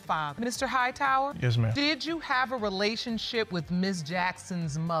is your father. Mr. Hightower? Yes, ma'am. Did you have a relationship with Ms.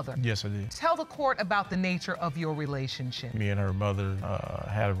 Jackson's mother? Yes, I did. Tell the court about the nature of your relationship. Me and her mother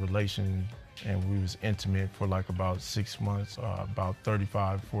had a relation, and we was intimate for like about 6 months, about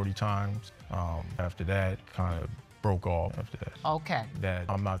 35, 40 times. After that, kind of broke off after that. Okay. That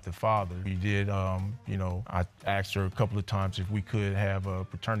I'm not the father. We did, you know, I asked her a couple of times if we could have a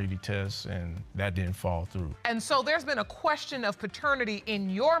paternity test, and that didn't fall through. And so there's been a question of paternity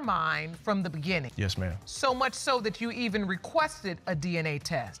in your mind from the beginning. Yes, ma'am. So much so that you even requested a DNA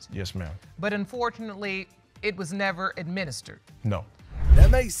test. Yes, ma'am. But unfortunately, it was never administered. No.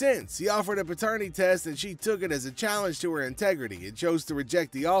 That makes sense. He offered a paternity test and she took it as a challenge to her integrity and chose to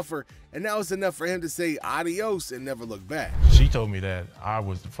reject the offer, and that was enough for him to say adios and never look back. She told me that I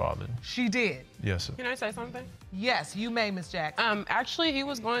was the father. She did? Yes, sir. Can I say something? Yes, you may, Miss Jackson. Actually, he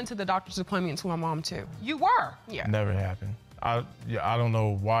was going to the doctor's appointment to my mom, too. You were? Yeah. Never happened. I don't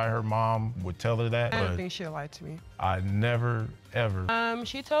know why her mom would tell her that, I don't but think she'll lie to me. I never, ever.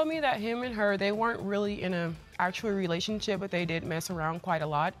 She told me that him and her, they weren't really in an actual relationship, but they did mess around quite a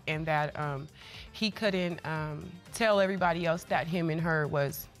lot, and that he couldn't tell everybody else that him and her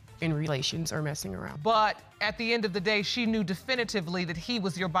was in relations or messing around. But at the end of the day, she knew definitively that he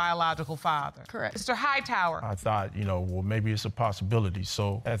was your biological father. Correct. Mr. Hightower. I thought, well, maybe it's a possibility.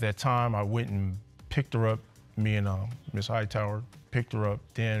 So at that time, I went and picked her up. Me and Miss Hightower picked her up.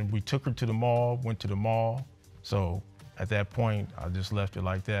 Then we took her to the mall, went to the mall. So at that point, I just left it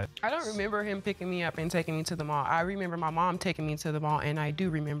like that. I don't remember him picking me up and taking me to the mall. I remember my mom taking me to the mall, and I do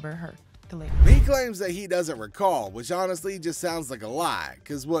remember her. He claims that he doesn't recall, which honestly just sounds like a lie,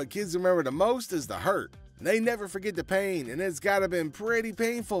 because what kids remember the most is the hurt. They never forget the pain, and it's gotta been pretty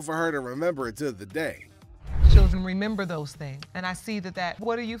painful for her to remember it to the day. Children remember those things, and I see that.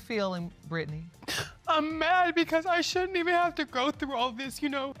 What are you feeling, Brittany? I'm mad because I shouldn't even have to go through all this,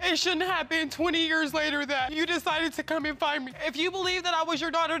 It shouldn't have been 20 years later that you decided to come and find me. If you believed that I was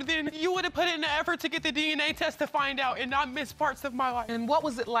your daughter, then you would have put in the effort to get the DNA test to find out and not miss parts of my life. And what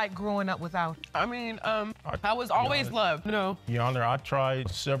was it like growing up without you? I mean, I was always loved, Your Honor, I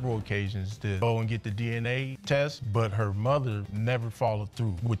tried several occasions to go and get the DNA test, but her mother never followed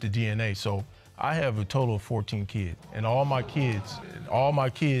through with the DNA. So I have a total of 14 kids, and all my kids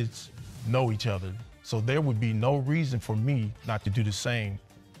know each other. So there would be no reason for me not to do the same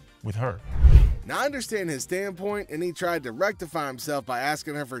with her. Now I understand his standpoint, and he tried to rectify himself by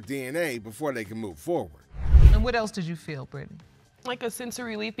asking her for DNA before they can move forward. And what else did you feel, Brittany? Like a sense of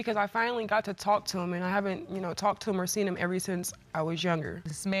relief because I finally got to talk to him, and I haven't, talked to him or seen him ever since I was younger.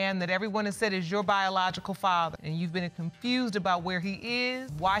 This man that everyone has said is your biological father, and you've been confused about where he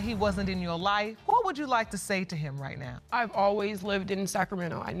is, why he wasn't in your life. What would you like to say to him right now? I've always lived in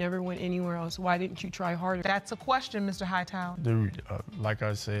Sacramento. I never went anywhere else. Why didn't you try harder? That's a question, Mr. Hightower. Like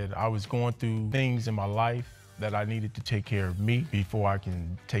I said, I was going through things in my life that I needed to take care of me before I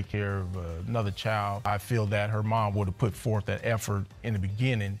can take care of another child. I feel that her mom would have put forth that effort in the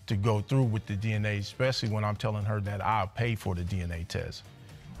beginning to go through with the DNA, especially when I'm telling her that I'll pay for the DNA test.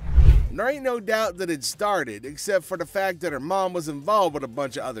 There ain't no doubt that it started, except for the fact that her mom was involved with a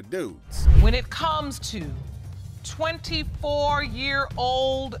bunch of other dudes. When it comes to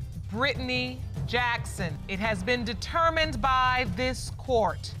 24-year-old Brittany Jackson, it has been determined by this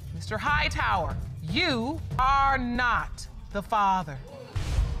court. Mr. Hightower, you are not the father.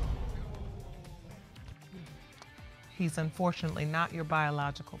 He's unfortunately not your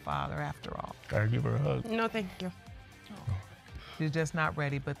biological father after all. Gotta give her a hug. No, thank you. You're just not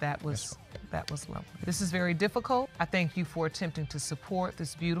ready, but that was lovely. This is very difficult. I thank you for attempting to support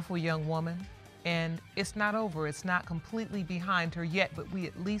this beautiful young woman. And it's not over. It's not completely behind her yet, but we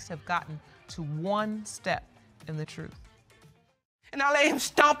at least have gotten to one step in the truth. And I let him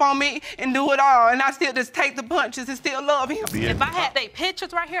stomp on me and do it all, and I still just take the punches and still love him. If I had their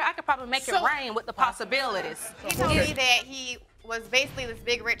pictures right here, I could probably make it rain with the possibilities. He told me that he was basically this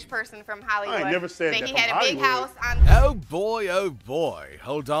big rich person from Hollywood. I never said that he from had a big Hollywood. house on. Oh boy,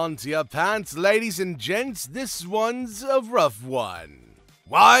 hold on to your pants, ladies and gents. This one's a rough one.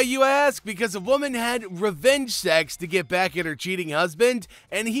 Why, you ask? Because a woman had revenge sex to get back at her cheating husband,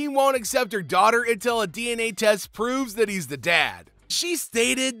 and he won't accept her daughter until a DNA test proves that he's the dad. She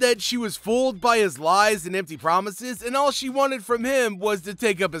stated that she was fooled by his lies and empty promises, and all she wanted from him was to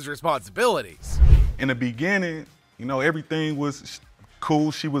take up his responsibilities. In the beginning, everything was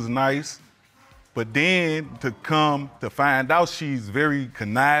cool. She was nice. But then to come to find out she's very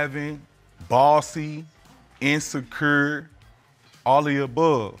conniving, bossy, insecure, all of the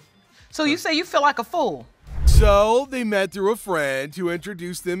above. So you say you feel like a fool? So they met through a friend who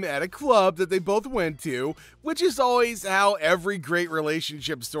introduced them at a club that they both went to, which is always how every great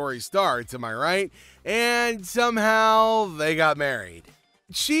relationship story starts, am I right? And somehow they got married.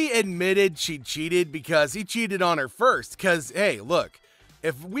 She admitted she cheated because he cheated on her first, because, hey, look,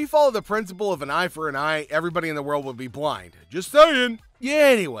 if we follow the principle of an eye for an eye, everybody in the world would be blind. Just saying. Yeah,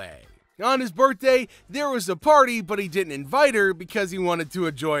 anyway. On his birthday, there was a party, but he didn't invite her because he wanted to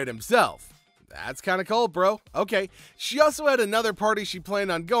enjoy it himself. That's kind of cold, bro. Okay. She also had another party she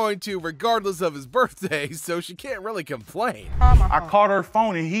planned on going to regardless of his birthday, so she can't really complain. I called her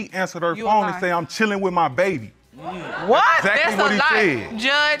phone and he answered her phone and said, I'm chilling with my baby. What? Exactly what he said.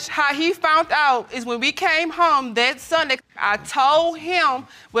 Judge, how he found out is when we came home that Sunday, I told him,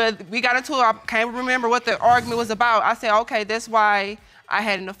 well, we got into it, I can't remember what the argument was about. I said, okay, that's why I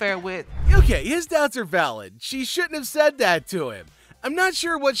had an affair with. Okay, his doubts are valid. She shouldn't have said that to him. I'm not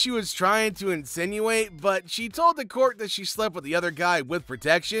sure what she was trying to insinuate, but she told the court that she slept with the other guy with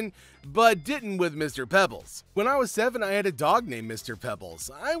protection, but didn't with Mr. Pebbles. When I was 7, I had a dog named Mr. Pebbles.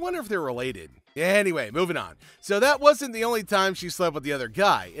 I wonder if they're related. Anyway, moving on. So that wasn't the only time she slept with the other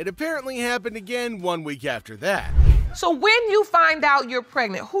guy. It apparently happened again 1 week after that. So when you find out you're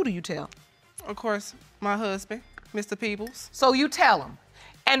pregnant, who do you tell? Of course, my husband, Mr. Peebles. So you tell him.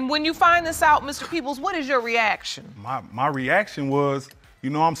 And when you find this out, Mr. Peebles, what is your reaction? My reaction was, you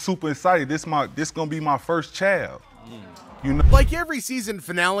know, I'm super excited. This gonna be my first child. You know? Like every season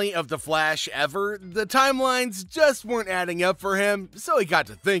finale of The Flash ever, the timelines just weren't adding up for him, so he got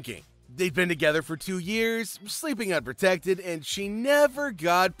to thinking. They'd been together for 2 years, sleeping unprotected, and she never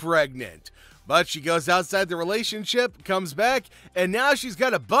got pregnant. But she goes outside the relationship, comes back, and now she's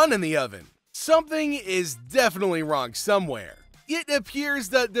got a bun in the oven. Something is definitely wrong somewhere. It appears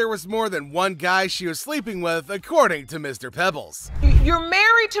that there was more than one guy she was sleeping with, according to Mr. Pebbles. You're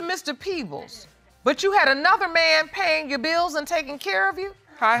married to Mr. Peebles, but you had another man paying your bills and taking care of you?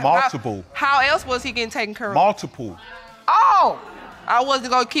 Multiple. How else was he getting taken care of? Multiple. Oh! I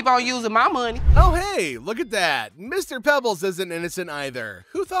wasn't gonna keep on using my money. Oh hey, look at that. Mr. Pebbles isn't innocent either.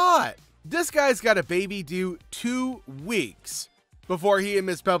 Who thought? This guy's got a baby due 2 weeks before he and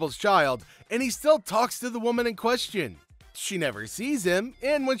Miss Pebbles' child, and he still talks to the woman in question. She never sees him,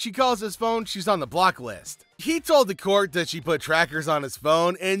 and when she calls his phone, she's on the block list. He told the court that she put trackers on his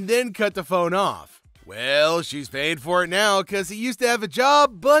phone and then cut the phone off. Well, she's paying for it now because he used to have a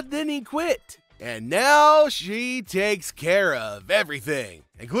job, but then he quit. And now she takes care of everything,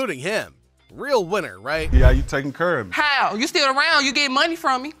 including him. Real winner, right? Yeah, you taking care of me. How? You still around, you get money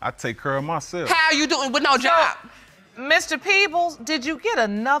from me. I take care of myself. How you doing with no job? Mr. Peebles, did you get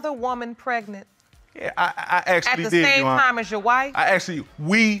another woman pregnant? Yeah, I actually did. At the same time as your wife?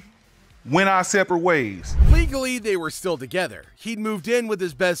 We went our separate ways. Legally, they were still together. He'd moved in with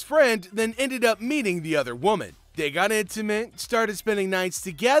his best friend, then ended up meeting the other woman. They got intimate, started spending nights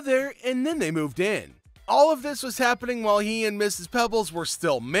together, and then they moved in. All of this was happening while he and Mrs. Pebbles were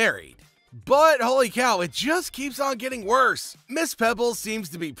still married. But holy cow, it just keeps on getting worse. Miss Pebbles seems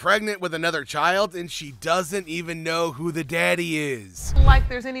to be pregnant with another child, and she doesn't even know who the daddy is. Like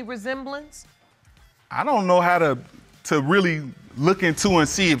there's any resemblance? I don't know how to really look into and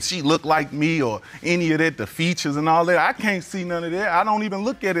see if she looked like me or any of that, the features and all that. I can't see none of that. I don't even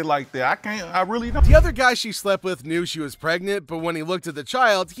look at it like that. I really don't. The other guy she slept with knew she was pregnant, but when he looked at the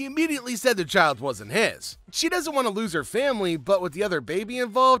child, he immediately said the child wasn't his. She doesn't want to lose her family, but with the other baby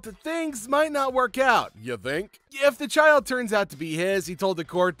involved, things might not work out, you think? If the child turns out to be his, he told the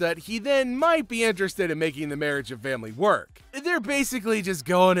court that he then might be interested in making the marriage and family work. They're basically just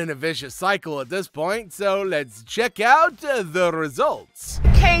going in a vicious cycle at this point, so let's check out the results.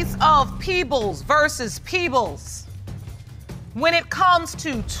 Case of Peebles versus Peebles. When it comes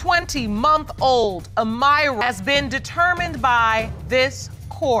to 20-month-old Amira has been determined by this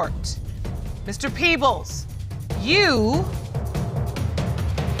court. Mr. Peebles, you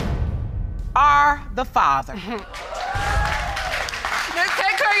are the father. Take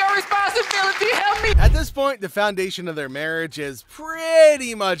care of your responsibility, help me. At this point, the foundation of their marriage is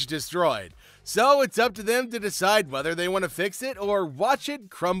pretty much destroyed. So it's up to them to decide whether they want to fix it or watch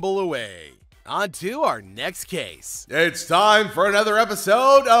it crumble away. On to our next case. It's time for another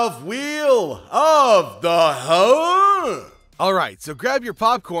episode of Wheel of the Hoe. All right, so grab your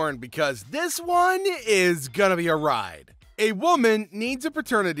popcorn because this one is gonna be a ride. A woman needs a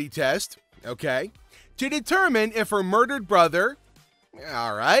paternity test, okay, to determine if her murdered brother,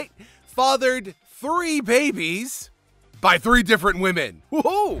 all right, fathered 3 babies by 3 different women.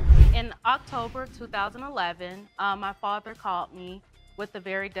 Woohoo! In October 2011, my father called me with a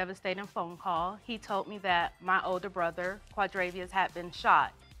very devastating phone call. He told me that my older brother, Quadravius, had been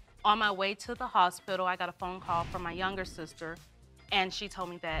shot. On my way to the hospital, I got a phone call from my younger sister, and she told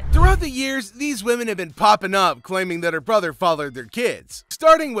me that. Throughout the years, these women have been popping up claiming that her brother fathered their kids.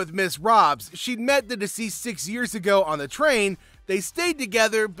 Starting with Miss Robs, she'd met the deceased 6 years ago on the train. They stayed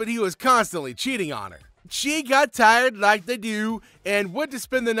together, but he was constantly cheating on her. She got tired like they do and went to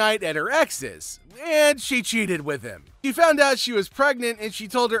spend the night at her ex's, and she cheated with him. She found out she was pregnant and she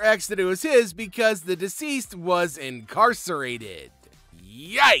told her ex that it was his because the deceased was incarcerated.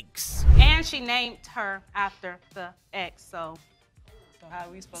 Yikes! And she named her after the ex, so how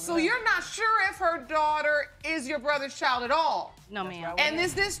are we supposed to So know? you're not sure if her daughter is your brother's child at all? No, ma'am. And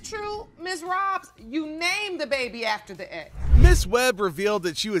is this true, Ms. Robs? You named the baby after the ex. Miss Webb revealed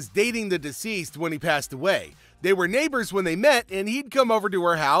that she was dating the deceased when he passed away. They were neighbors when they met, and he'd come over to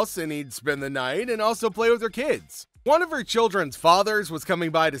her house and he'd spend the night and also play with her kids. One of her children's fathers was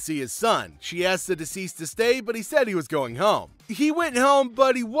coming by to see his son. She asked the deceased to stay, but he said he was going home. He went home,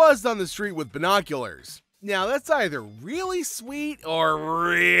 but he was on the street with binoculars. Now, that's either really sweet or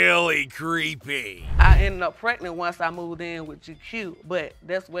really creepy. I ended up pregnant once I moved in with GQ, but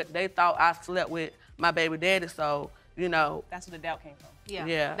that's what they thought I slept with my baby daddy, so, you know. That's where the doubt came from.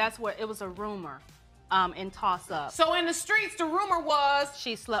 Yeah. That's where it was a rumor and toss up. So in the streets, the rumor was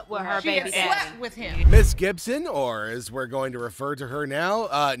she slept with her baby daddy. She had slept with him. Miss Gibson, or as we're going to refer to her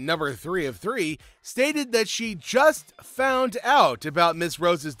now, number 3 of 3, stated that she just found out about Miss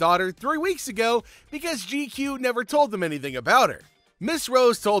Rose's daughter 3 weeks ago because GQ never told them anything about her. Miss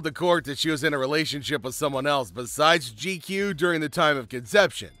Rose told the court that she was in a relationship with someone else besides GQ during the time of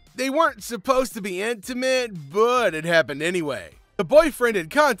conception. They weren't supposed to be intimate, but it happened anyway. The boyfriend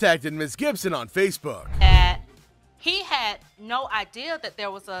had contacted Miss Gibson on Facebook. He had no idea that there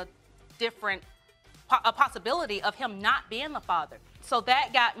was a possibility of him not being the father. So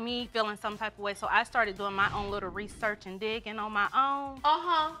that got me feeling some type of way. So I started doing my own little research and digging on my own.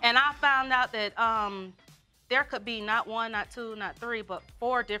 And I found out that there could be not 1, not 2, not 3, but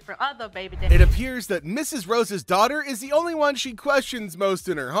 4 different other baby daddies. It appears that Mrs. Rose's daughter is the only one she questions most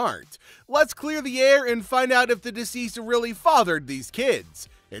in her heart. Let's clear the air and find out if the deceased really fathered these kids.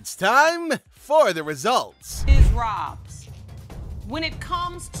 It's time for the results. Is Rob's. When it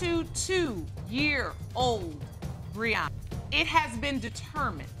comes to 2-year-old Brianna, it has been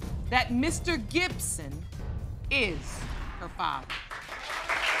determined that Mr. Gibson is her father.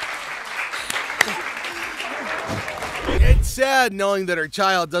 It's sad knowing that her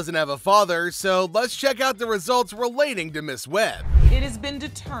child doesn't have a father, so let's check out the results relating to Miss Webb. It has been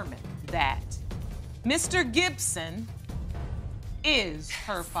determined that Mr. Gibson is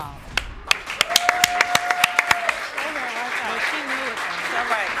her father.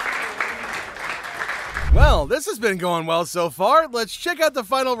 Well, this has been going well so far. Let's check out the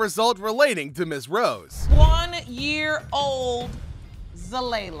final result relating to Miss Rose. 1-year-old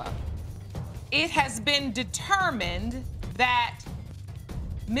Zalayla. It has been determined that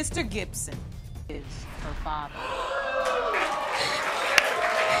Mr. Gibson is her father.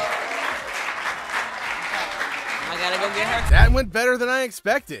 I gotta go get her. That went better than I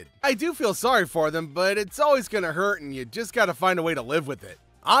expected. I do feel sorry for them, but it's always gonna hurt and you just gotta find a way to live with it.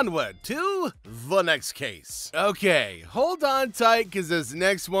 Onward to the next case. Okay, hold on tight because this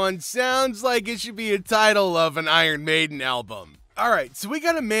next one sounds like it should be a title of an Iron Maiden album. Alright, so we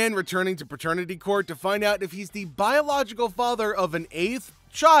got a man returning to paternity court to find out if he's the biological father of an 8th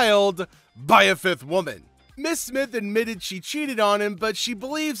child by a 5th woman. Miss Smith admitted she cheated on him, but she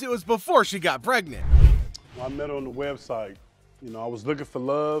believes it was before she got pregnant. I met her on the website. You know, I was looking for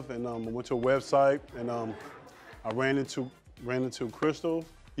love, and I went to a website, and I ran into Crystal.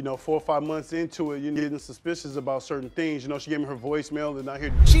 You know, 4 or 5 months into it, you're getting suspicious about certain things. You know, she gave me her voicemail, and I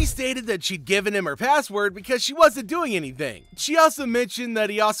hear. She stated that she'd given him her password because she wasn't doing anything. She also mentioned that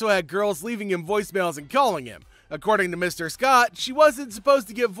he also had girls leaving him voicemails and calling him. According to Mr. Scott, she wasn't supposed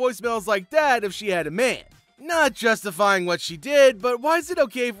to give voicemails like that if she had a man. Not justifying what she did, but why is it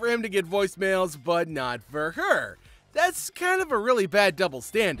okay for him to get voicemails but not for her? That's kind of a really bad double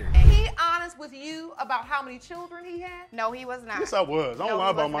standard. Is he honest with you about how many children he had? No, he was not. Yes, I was. I don't lie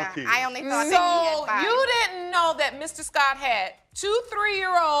about my kids. I only thought So that he had 5. you didn't know that Mr. Scott had 2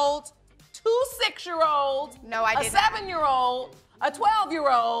 3-year-olds, 2 6-year-olds, no, I a did not. 7-year-old, a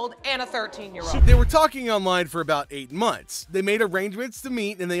 12-year-old, and a 13-year-old. They were talking online for about 8 months. They made arrangements to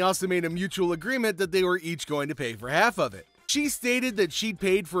meet, and they also made a mutual agreement that they were each going to pay for half of it. She stated that she'd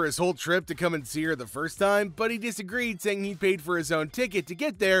paid for his whole trip to come and see her the first time, but he disagreed, saying he paid for his own ticket to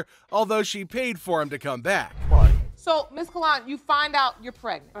get there, although she paid for him to come back. So, Ms. Kalan, you find out you're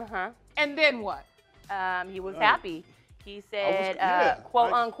pregnant. And then what? He was happy. He said,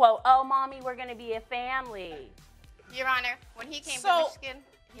 quote unquote, oh, mommy, we're going to be a family. Your Honor, when he came to Michigan,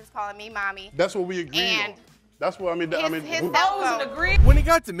 he was calling me mommy. That's what we agreed on. That's what When he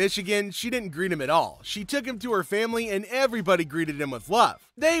got to Michigan, she didn't greet him at all. She took him to her family and everybody greeted him with love.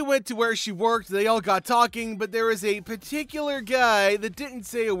 They went to where she worked, they all got talking, but there was a particular guy that didn't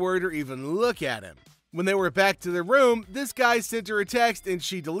say a word or even look at him. When they were back to their room, this guy sent her a text and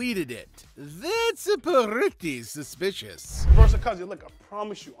she deleted it. That's pretty suspicious. Versa cousin, look, I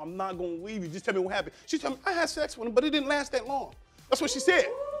promise you, I'm not gonna leave you. Just tell me what happened. She told me I had sex with him, but it didn't last that long. That's what she said.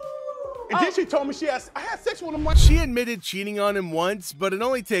 And then she told me I had sex with him. She admitted cheating on him once, but it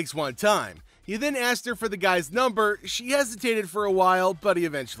only takes one time. He then asked her for the guy's number. She hesitated for a while, but he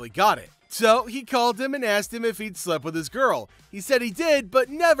eventually got it. So he called him and asked him if he'd slept with his girl. He said he did, but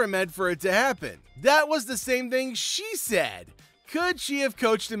never meant for it to happen. That was the same thing she said. Could she have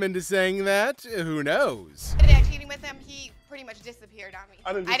coached him into saying that? Who knows? I ended up cheating with him. He pretty much disappeared on me.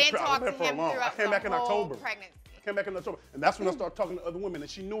 I didn't talk to him throughout I came back in the whole October. pregnancy. I came back in October, and that's when I started talking to other women, and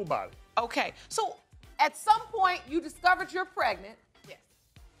she knew about it. Okay, so at some point you discovered you're pregnant. Yes.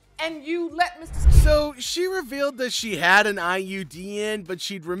 And you let Mr. So she revealed that she had an IUD in, but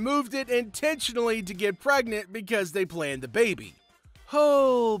she'd removed it intentionally to get pregnant because they planned the baby.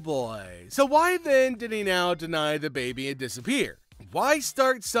 Oh boy. So why then did he now deny the baby and disappear? Why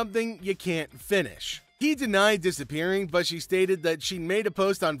start something you can't finish? He denied disappearing, but she stated that she made a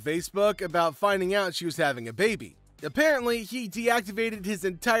post on Facebook about finding out she was having a baby. Apparently, he deactivated his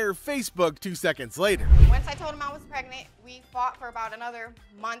entire Facebook 2 seconds later. Once I told him I was pregnant, we fought for about another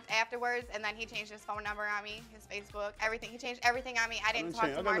month afterwards, and then he changed his phone number on me, his Facebook, everything. He changed everything on me. I didn't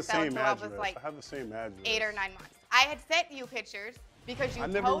talk to Marcel until I was like I have the same address. 8 or 9 months. I had sent you pictures because you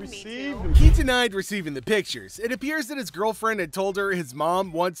told me to. He denied receiving the pictures. It appears that his girlfriend had told her his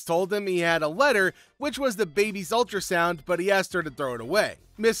mom once told him he had a letter, which was the baby's ultrasound, but he asked her to throw it away.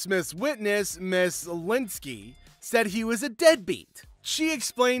 Miss Smith's witness, Miss Linsky, said he was a deadbeat. She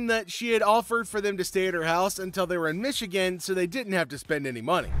explained that she had offered for them to stay at her house until they were in Michigan so they didn't have to spend any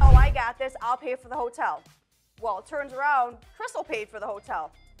money. Oh, I got this. I'll pay for the hotel. Well, it turns around, Crystal paid for the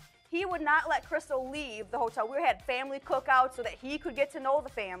hotel. He would not let Crystal leave the hotel. We had family cookouts so that he could get to know the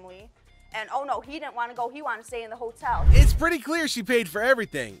family. And oh no, he didn't want to go. He wanted to stay in the hotel. It's pretty clear she paid for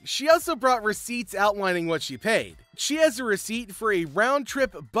everything. She also brought receipts outlining what she paid. She has a receipt for a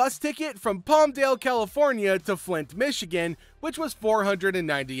round-trip bus ticket from Palmdale, California to Flint, Michigan, which was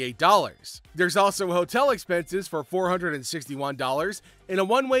 $498. There's also hotel expenses for $461 and a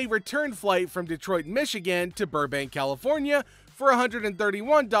one-way return flight from Detroit, Michigan to Burbank, California for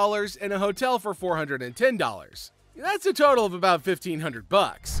 $131 and a hotel for $410. That's a total of about $1,500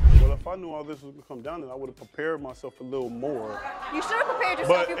 bucks. Well, if I knew all this was going to come down, then I would have prepared myself a little more. You should have prepared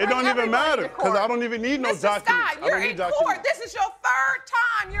yourself. But it don't even matter, because I don't even need no documents. Scott, you're in court. This is your third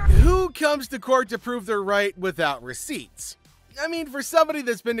time. Who comes to court to prove they're right without receipts? I mean, for somebody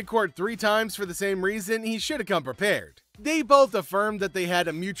that's been to court 3 times for the same reason, he should have come prepared. They both affirmed that they had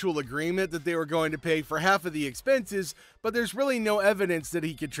a mutual agreement that they were going to pay for half of the expenses, but there's really no evidence that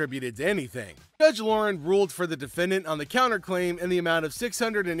he contributed to anything. Judge Lauren ruled for the defendant on the counterclaim in the amount of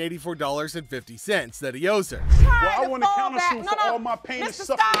 $684.50 that he owes her. Well, I want to countersue for all my pain and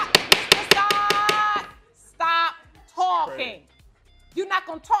suffering. Mr. Scott, stop talking. You're not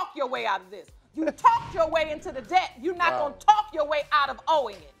going to talk your way out of this. You talked your way into the debt. You're not going to talk your way out of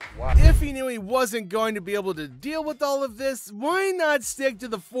owing it. Wow. If he knew he wasn't going to be able to deal with all of this, why not stick to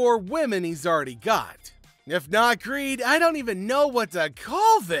the 4 women he's already got? If not greed, I don't even know what to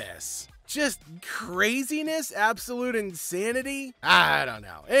call this. Just craziness? Absolute insanity? I don't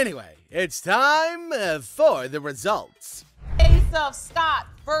know. Anyway, it's time for the results. Case of Scott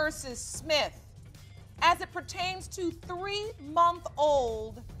versus Smith. As it pertains to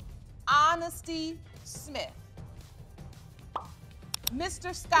 3-month-old Honesty Smith.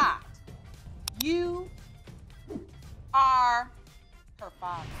 Mr. Scott, you are her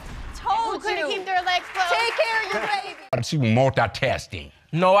father. Told Who couldn't you. keep their legs closed? Take care of your baby. She was multitasking.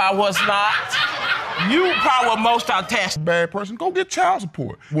 No, I was not. You probably were multitasking. Bad person, go get child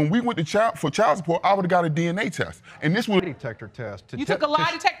support. When we went to child support, I would have got a DNA test. And this was detector test. You took a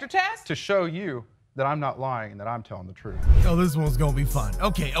lie detector test? To show you that I'm not lying and that I'm telling the truth. Oh, this one's gonna be fun.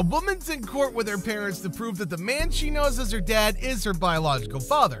 Okay, a woman's in court with her parents to prove that the man she knows as her dad is her biological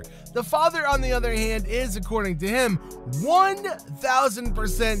father. The father, on the other hand, is, according to him,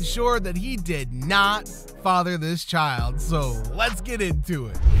 1,000% sure that he did not father this child. So let's get into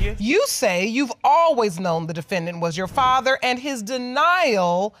it. You say you've always known the defendant was your father, and his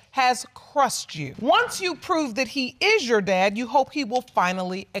denial has crushed you. Once you prove that he is your dad, you hope he will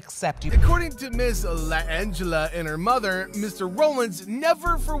finally accept you. According to Miss Angela and her mother, Mr. Rowlands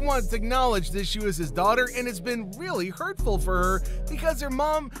never for once acknowledged that she was his daughter, and it's been really hurtful for her because her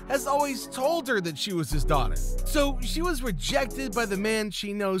mom has always told her that she was his daughter. So she was rejected by the man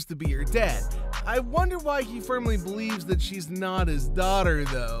she knows to be her dad. I wonder why he firmly believes that she's not his daughter,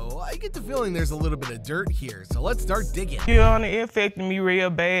 though. I get the feeling there's a little bit of dirt here, so let's start digging. It affected me real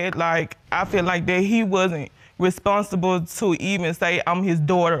bad. Like, I feel like that he wasn't responsible to even say I'm his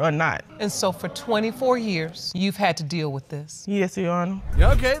daughter or not. And so for 24 years, you've had to deal with this? Yes, Your Honor.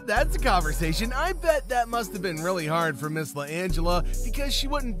 Okay, that's a conversation. I bet that must have been really hard for Miss LaAngela because she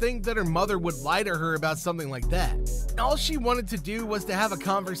wouldn't think that her mother would lie to her about something like that. All she wanted to do was to have a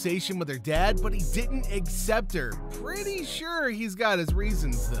conversation with her dad, but he didn't accept her. Pretty sure he's got his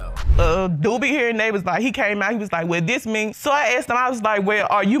reasons though. Doobie here and they was like, he came out, he was like, well, this means. So I asked him, I was like, well,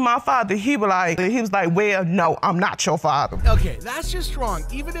 are you my father? He was like, well, no, I'm not your father. Okay, that's just wrong.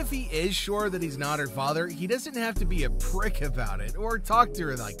 Even if he is sure that he's not her father, he doesn't have to be a prick about it or talk to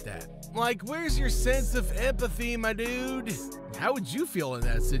her like that. Like, where's your sense of empathy, my dude? How would you feel in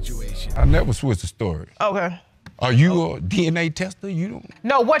that situation? I never switched the story. Okay. Are you a DNA tester? You don't.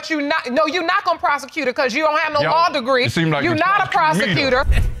 No, you're not gonna prosecute her because you don't have no law degree. It seemed like you're not a prosecutor.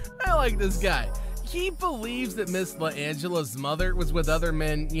 I like this guy. He believes that Miss LaAngela's mother was with other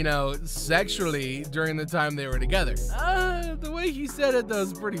men, you know, sexually during the time they were together. The way he said it, though,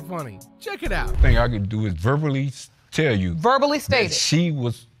 is pretty funny. Check it out. The thing I could do is verbally tell you. Verbally state it. She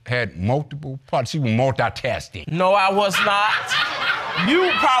had multiple parts. She was multitasking. No, I was not.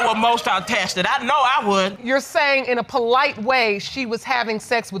 You probably were multitasking. I know I would. You're saying in a polite way she was having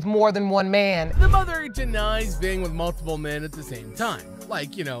sex with more than one man. The mother denies being with multiple men at the same time.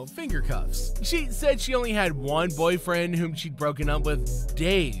 Like, you know, finger cuffs. She said she only had one boyfriend whom she'd broken up with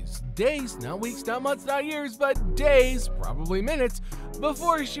days, not weeks, not months, not years, but days, probably minutes,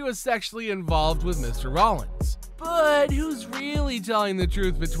 before she was sexually involved with Mr. Rollins. But who's really telling the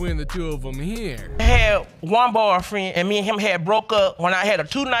truth between the two of them here? I had one boyfriend, and me and him had broke up when I had a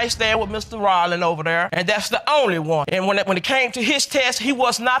 2-night stand with Mr. Rollins over there, and that's the only one. And when it came to his test, he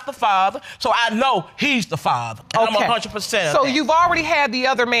was not the father, so I know he's the father. And Okay. I'm 100%. So you've already had the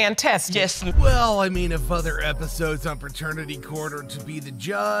other man tested? Yes. Well, I mean, if other episodes on Paternity Court are to be the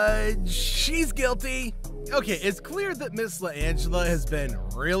judge, she's guilty. Okay, it's clear that Miss LaAngela has been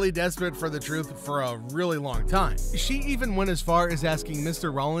really desperate for the truth for a really long time. She even went as far as asking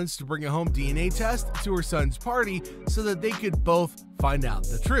Mr. Rollins to bring a home DNA test to her son's party so that they could both find out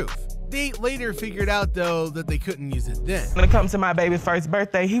the truth. They later figured out, though, that they couldn't use it then. When it comes to my baby's first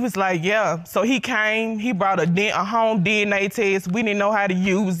birthday, he was like, yeah. So he came, he brought a home DNA test. We didn't know how to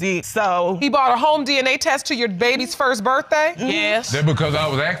use it, so. He brought a home DNA test to your baby's first birthday? Yes. That's because I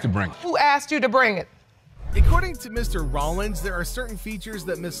was asked to bring it. Who asked you to bring it? According to Mr. Rollins, there are certain features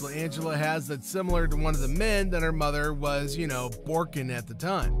that Miss LaAngela has that's similar to one of the men that her mother was, you know, borking at the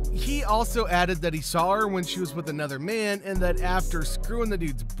time. He also added that he saw her when she was with another man and that after screwing the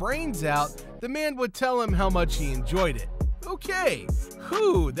dude's brains out, the man would tell him how much he enjoyed it. Okay,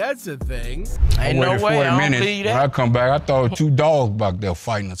 that's a thing. Ain't no way, I don't believe When I come back, I thought 2 dogs back there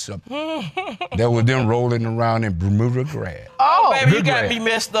fighting or something. That was them rolling around in Bermuda grass. Oh, baby, you Good got grass. me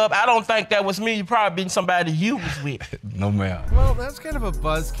messed up. I don't think that was me. You probably been somebody you was with. No, ma'am. Well, that's kind of a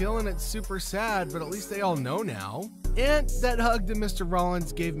buzzkill and it's super sad, but at least they all know now. And that hug that Mr.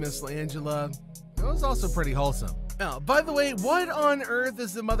 Rollins gave Miss LaAngela, it was also pretty wholesome. Now, by the way, what on earth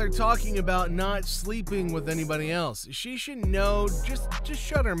is the mother talking about not sleeping with anybody else? She should know, just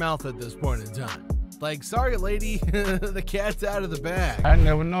shut her mouth at this point in time. Like, sorry, lady, the cat's out of the bag. I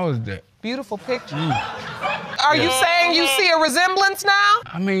never noticed that. Beautiful picture. Are you saying you see a resemblance now?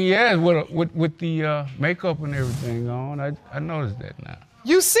 I mean, yeah, with the makeup and everything on, I noticed that now.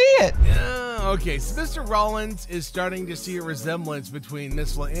 You see it. Okay, so Mr. Rollins is starting to see a resemblance between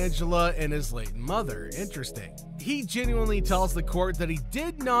Miss LaAngela and his late mother. Interesting. He genuinely tells the court that he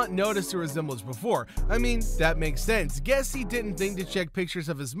did not notice a resemblance before. I mean, that makes sense. Guess he didn't think to check pictures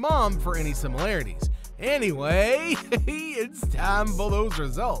of his mom for any similarities. Anyway, it's time for those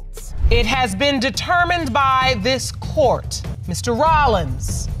results. It has been determined by this court, Mr.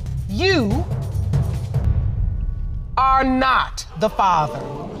 Rollins, you are not the father.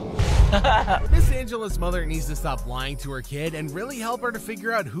 Miss Angela's mother needs to stop lying to her kid and really help her to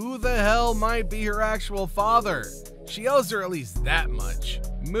figure out who the hell might be her actual father. She owes her at least that much.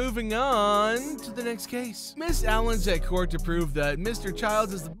 Moving on to the next case. Miss Allen's at court to prove that Mr.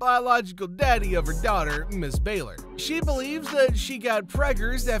 Childs is the biological daddy of her daughter, Miss Baylor. She believes that she got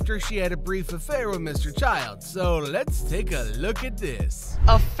preggers after she had a brief affair with Mr. Childs, so let's take a look at this.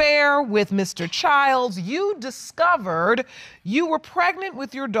 Affair with Mr. Childs, you discovered you were pregnant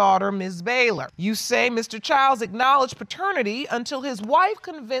with your daughter, Miss Baylor. You say Mr. Childs acknowledged paternity until his wife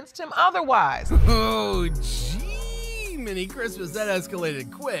convinced him otherwise. Oh, gee. Mini Christmas, that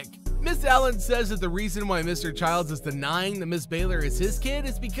escalated quick. Miss Allen says that the reason why Mr. Childs is denying that Miss Baylor is his kid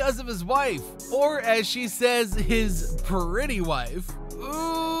is because of his wife. Or as she says, his pretty wife.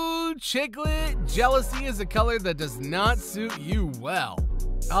 Ooh, chicklet, jealousy is a color that does not suit you well.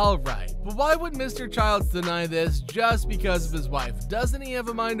 Alright, but why would Mr. Childs deny this just because of his wife? Doesn't he have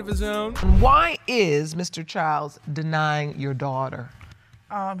a mind of his own? Why is Mr. Childs denying your daughter?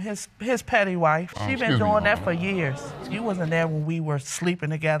 His petty wife. She been doing that for years. She wasn't there when we were sleeping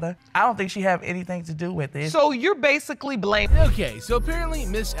together. I don't think she have anything to do with it. So you're basically blaming. Okay, so apparently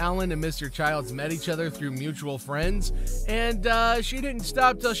Miss Allen and Mr. Childs met each other through mutual friends, and she didn't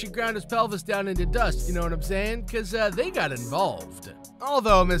stop till she ground his pelvis down into dust, you know what I'm saying? Because they got involved.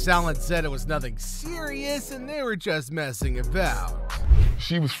 Although Miss Allen said it was nothing serious and they were just messing about.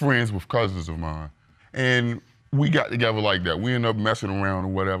 She was friends with cousins of mine, and we got together like that. We ended up messing around or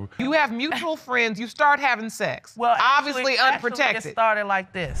whatever. You have mutual friends, you start having sex. Well, obviously unprotected. It started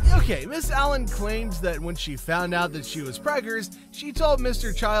like this. Okay, Miss Allen claims that when she found out that she was preggers, she told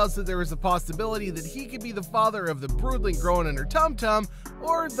Mr. Childs that there was a possibility that he could be the father of the broodling growing in her tum-tum,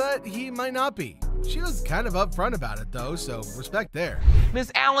 or that he might not be. She was kind of upfront about it though, so respect there.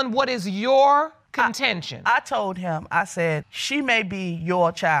 Miss Allen, what is your contention? I told him, I said, she may be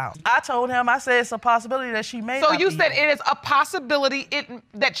your child. I told him, I said, it's a possibility that she may not be. So you said it is a possibility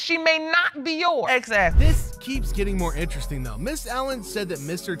that she may not be yours. Exactly. This keeps getting more interesting though. Miss Allen said that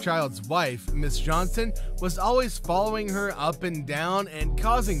Mr. Childs' wife, Miss Johnson, was always following her up and down and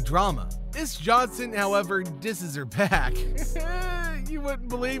causing drama. Miss Johnson, however, disses her back. You wouldn't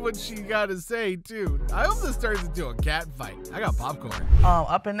believe what she got to say, too. I hope this turns into a cat fight. I got popcorn.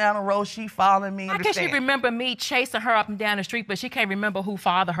 Up and down the road, she following me. How can she remember me chasing her up and down the street, but she can't remember who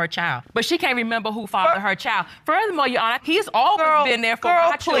fathered her child? Furthermore, Your Honor, he's always been there for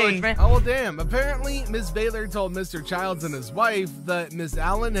my children. Oh, well, damn. Apparently, Miss Baylor told Mr. Childs and his wife that Miss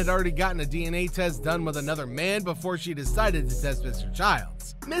Allen had already gotten a DNA test done with another man before she decided to test Mr.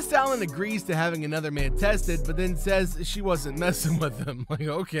 Childs. Miss Allen agrees to having another man tested, but then says she wasn't messing with him. Like,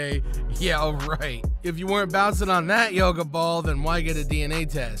 okay, yeah, right. If you weren't bouncing on that yoga ball, then why get a DNA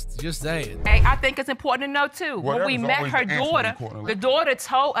test? Just saying. Hey, I think it's important to know, too, when we met her daughter, the daughter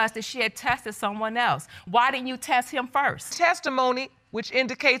told us that she had tested someone else. Why didn't you test him first? Testimony which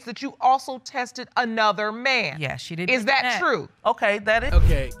indicates that you also tested another man. Yeah, she did. Is that true? Okay, that is.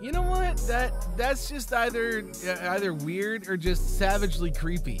 Okay, you know what? That's just either weird or just savagely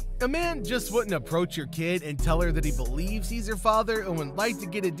creepy. A man just wouldn't approach your kid and tell her that he believes he's her father and would like to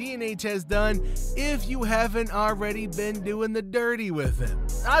get a DNA test done if you haven't already been doing the dirty with him.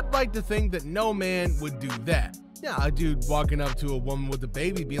 I'd like to think that no man would do that. Yeah, a dude walking up to a woman with a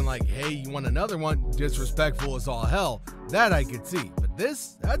baby being like, hey, you want another one? Disrespectful as all hell. That I could see. But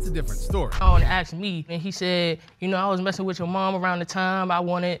that's a different story. And asked me, and he said, you know, I was messing with your mom around the time I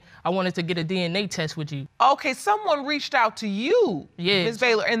wanted to get a DNA test with you. Okay, someone reached out to you, Ms.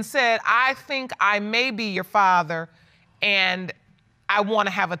 Baylor, and said, I think I may be your father, and I want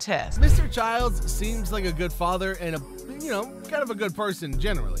to have a test. Mr. Childs seems like a good father and kind of a good person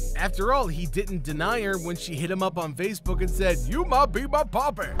generally. After all, he didn't deny her when she hit him up on Facebook and said, you might be my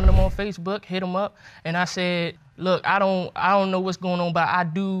papa. I'm on Facebook, hit him up, and I said, look, I don't know what's going on, but I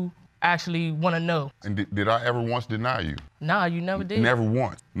do actually want to know. And did I ever once deny you? Nah, you never did. Never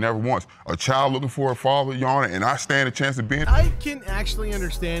once. Never once. A child looking for a father, Your Honor, and I stand a chance of being. I can actually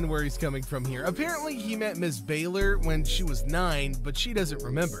understand where he's coming from here. Apparently, he met Miss Baylor when she was 9, but she doesn't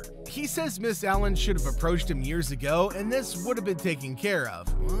remember. He says Miss Allen should have approached him years ago, and this would have been taken care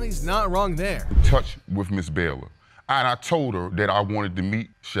of. Well, he's not wrong there. Touch with Miss Baylor. And I told her that I wanted to meet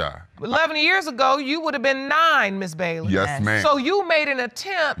Shy. 11 years ago, you would have been 9, Miss Baylor. Yes, ma'am. So you made an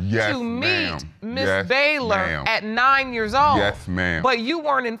attempt to meet Miss Baylor at 9 years old. Yes, ma'am. But you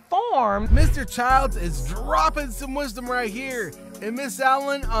weren't informed. Mr. Childs is dropping some wisdom right here. And Miss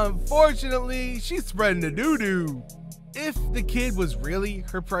Allen, unfortunately, she's spreading the doo-doo. If the kid was really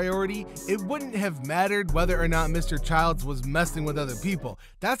her priority, it wouldn't have mattered whether or not Mr. Childs was messing with other people.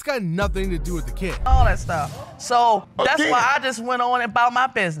 That's got nothing to do with the kid. All that stuff. So that's why I just went on about my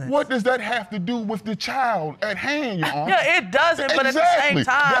business. What does that have to do with the child at hand, Your Honor? Yeah, it doesn't, but at the same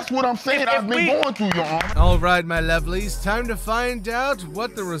time. That's what I'm saying. I've been going through, Your Honor. All right, my lovelies, time to find out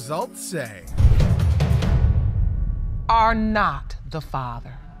what the results say. Are not the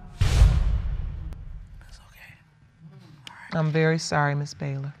father. I'm very sorry, Miss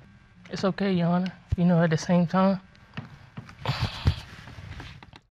Baylor. It's okay, Your Honor. You know, at the same time,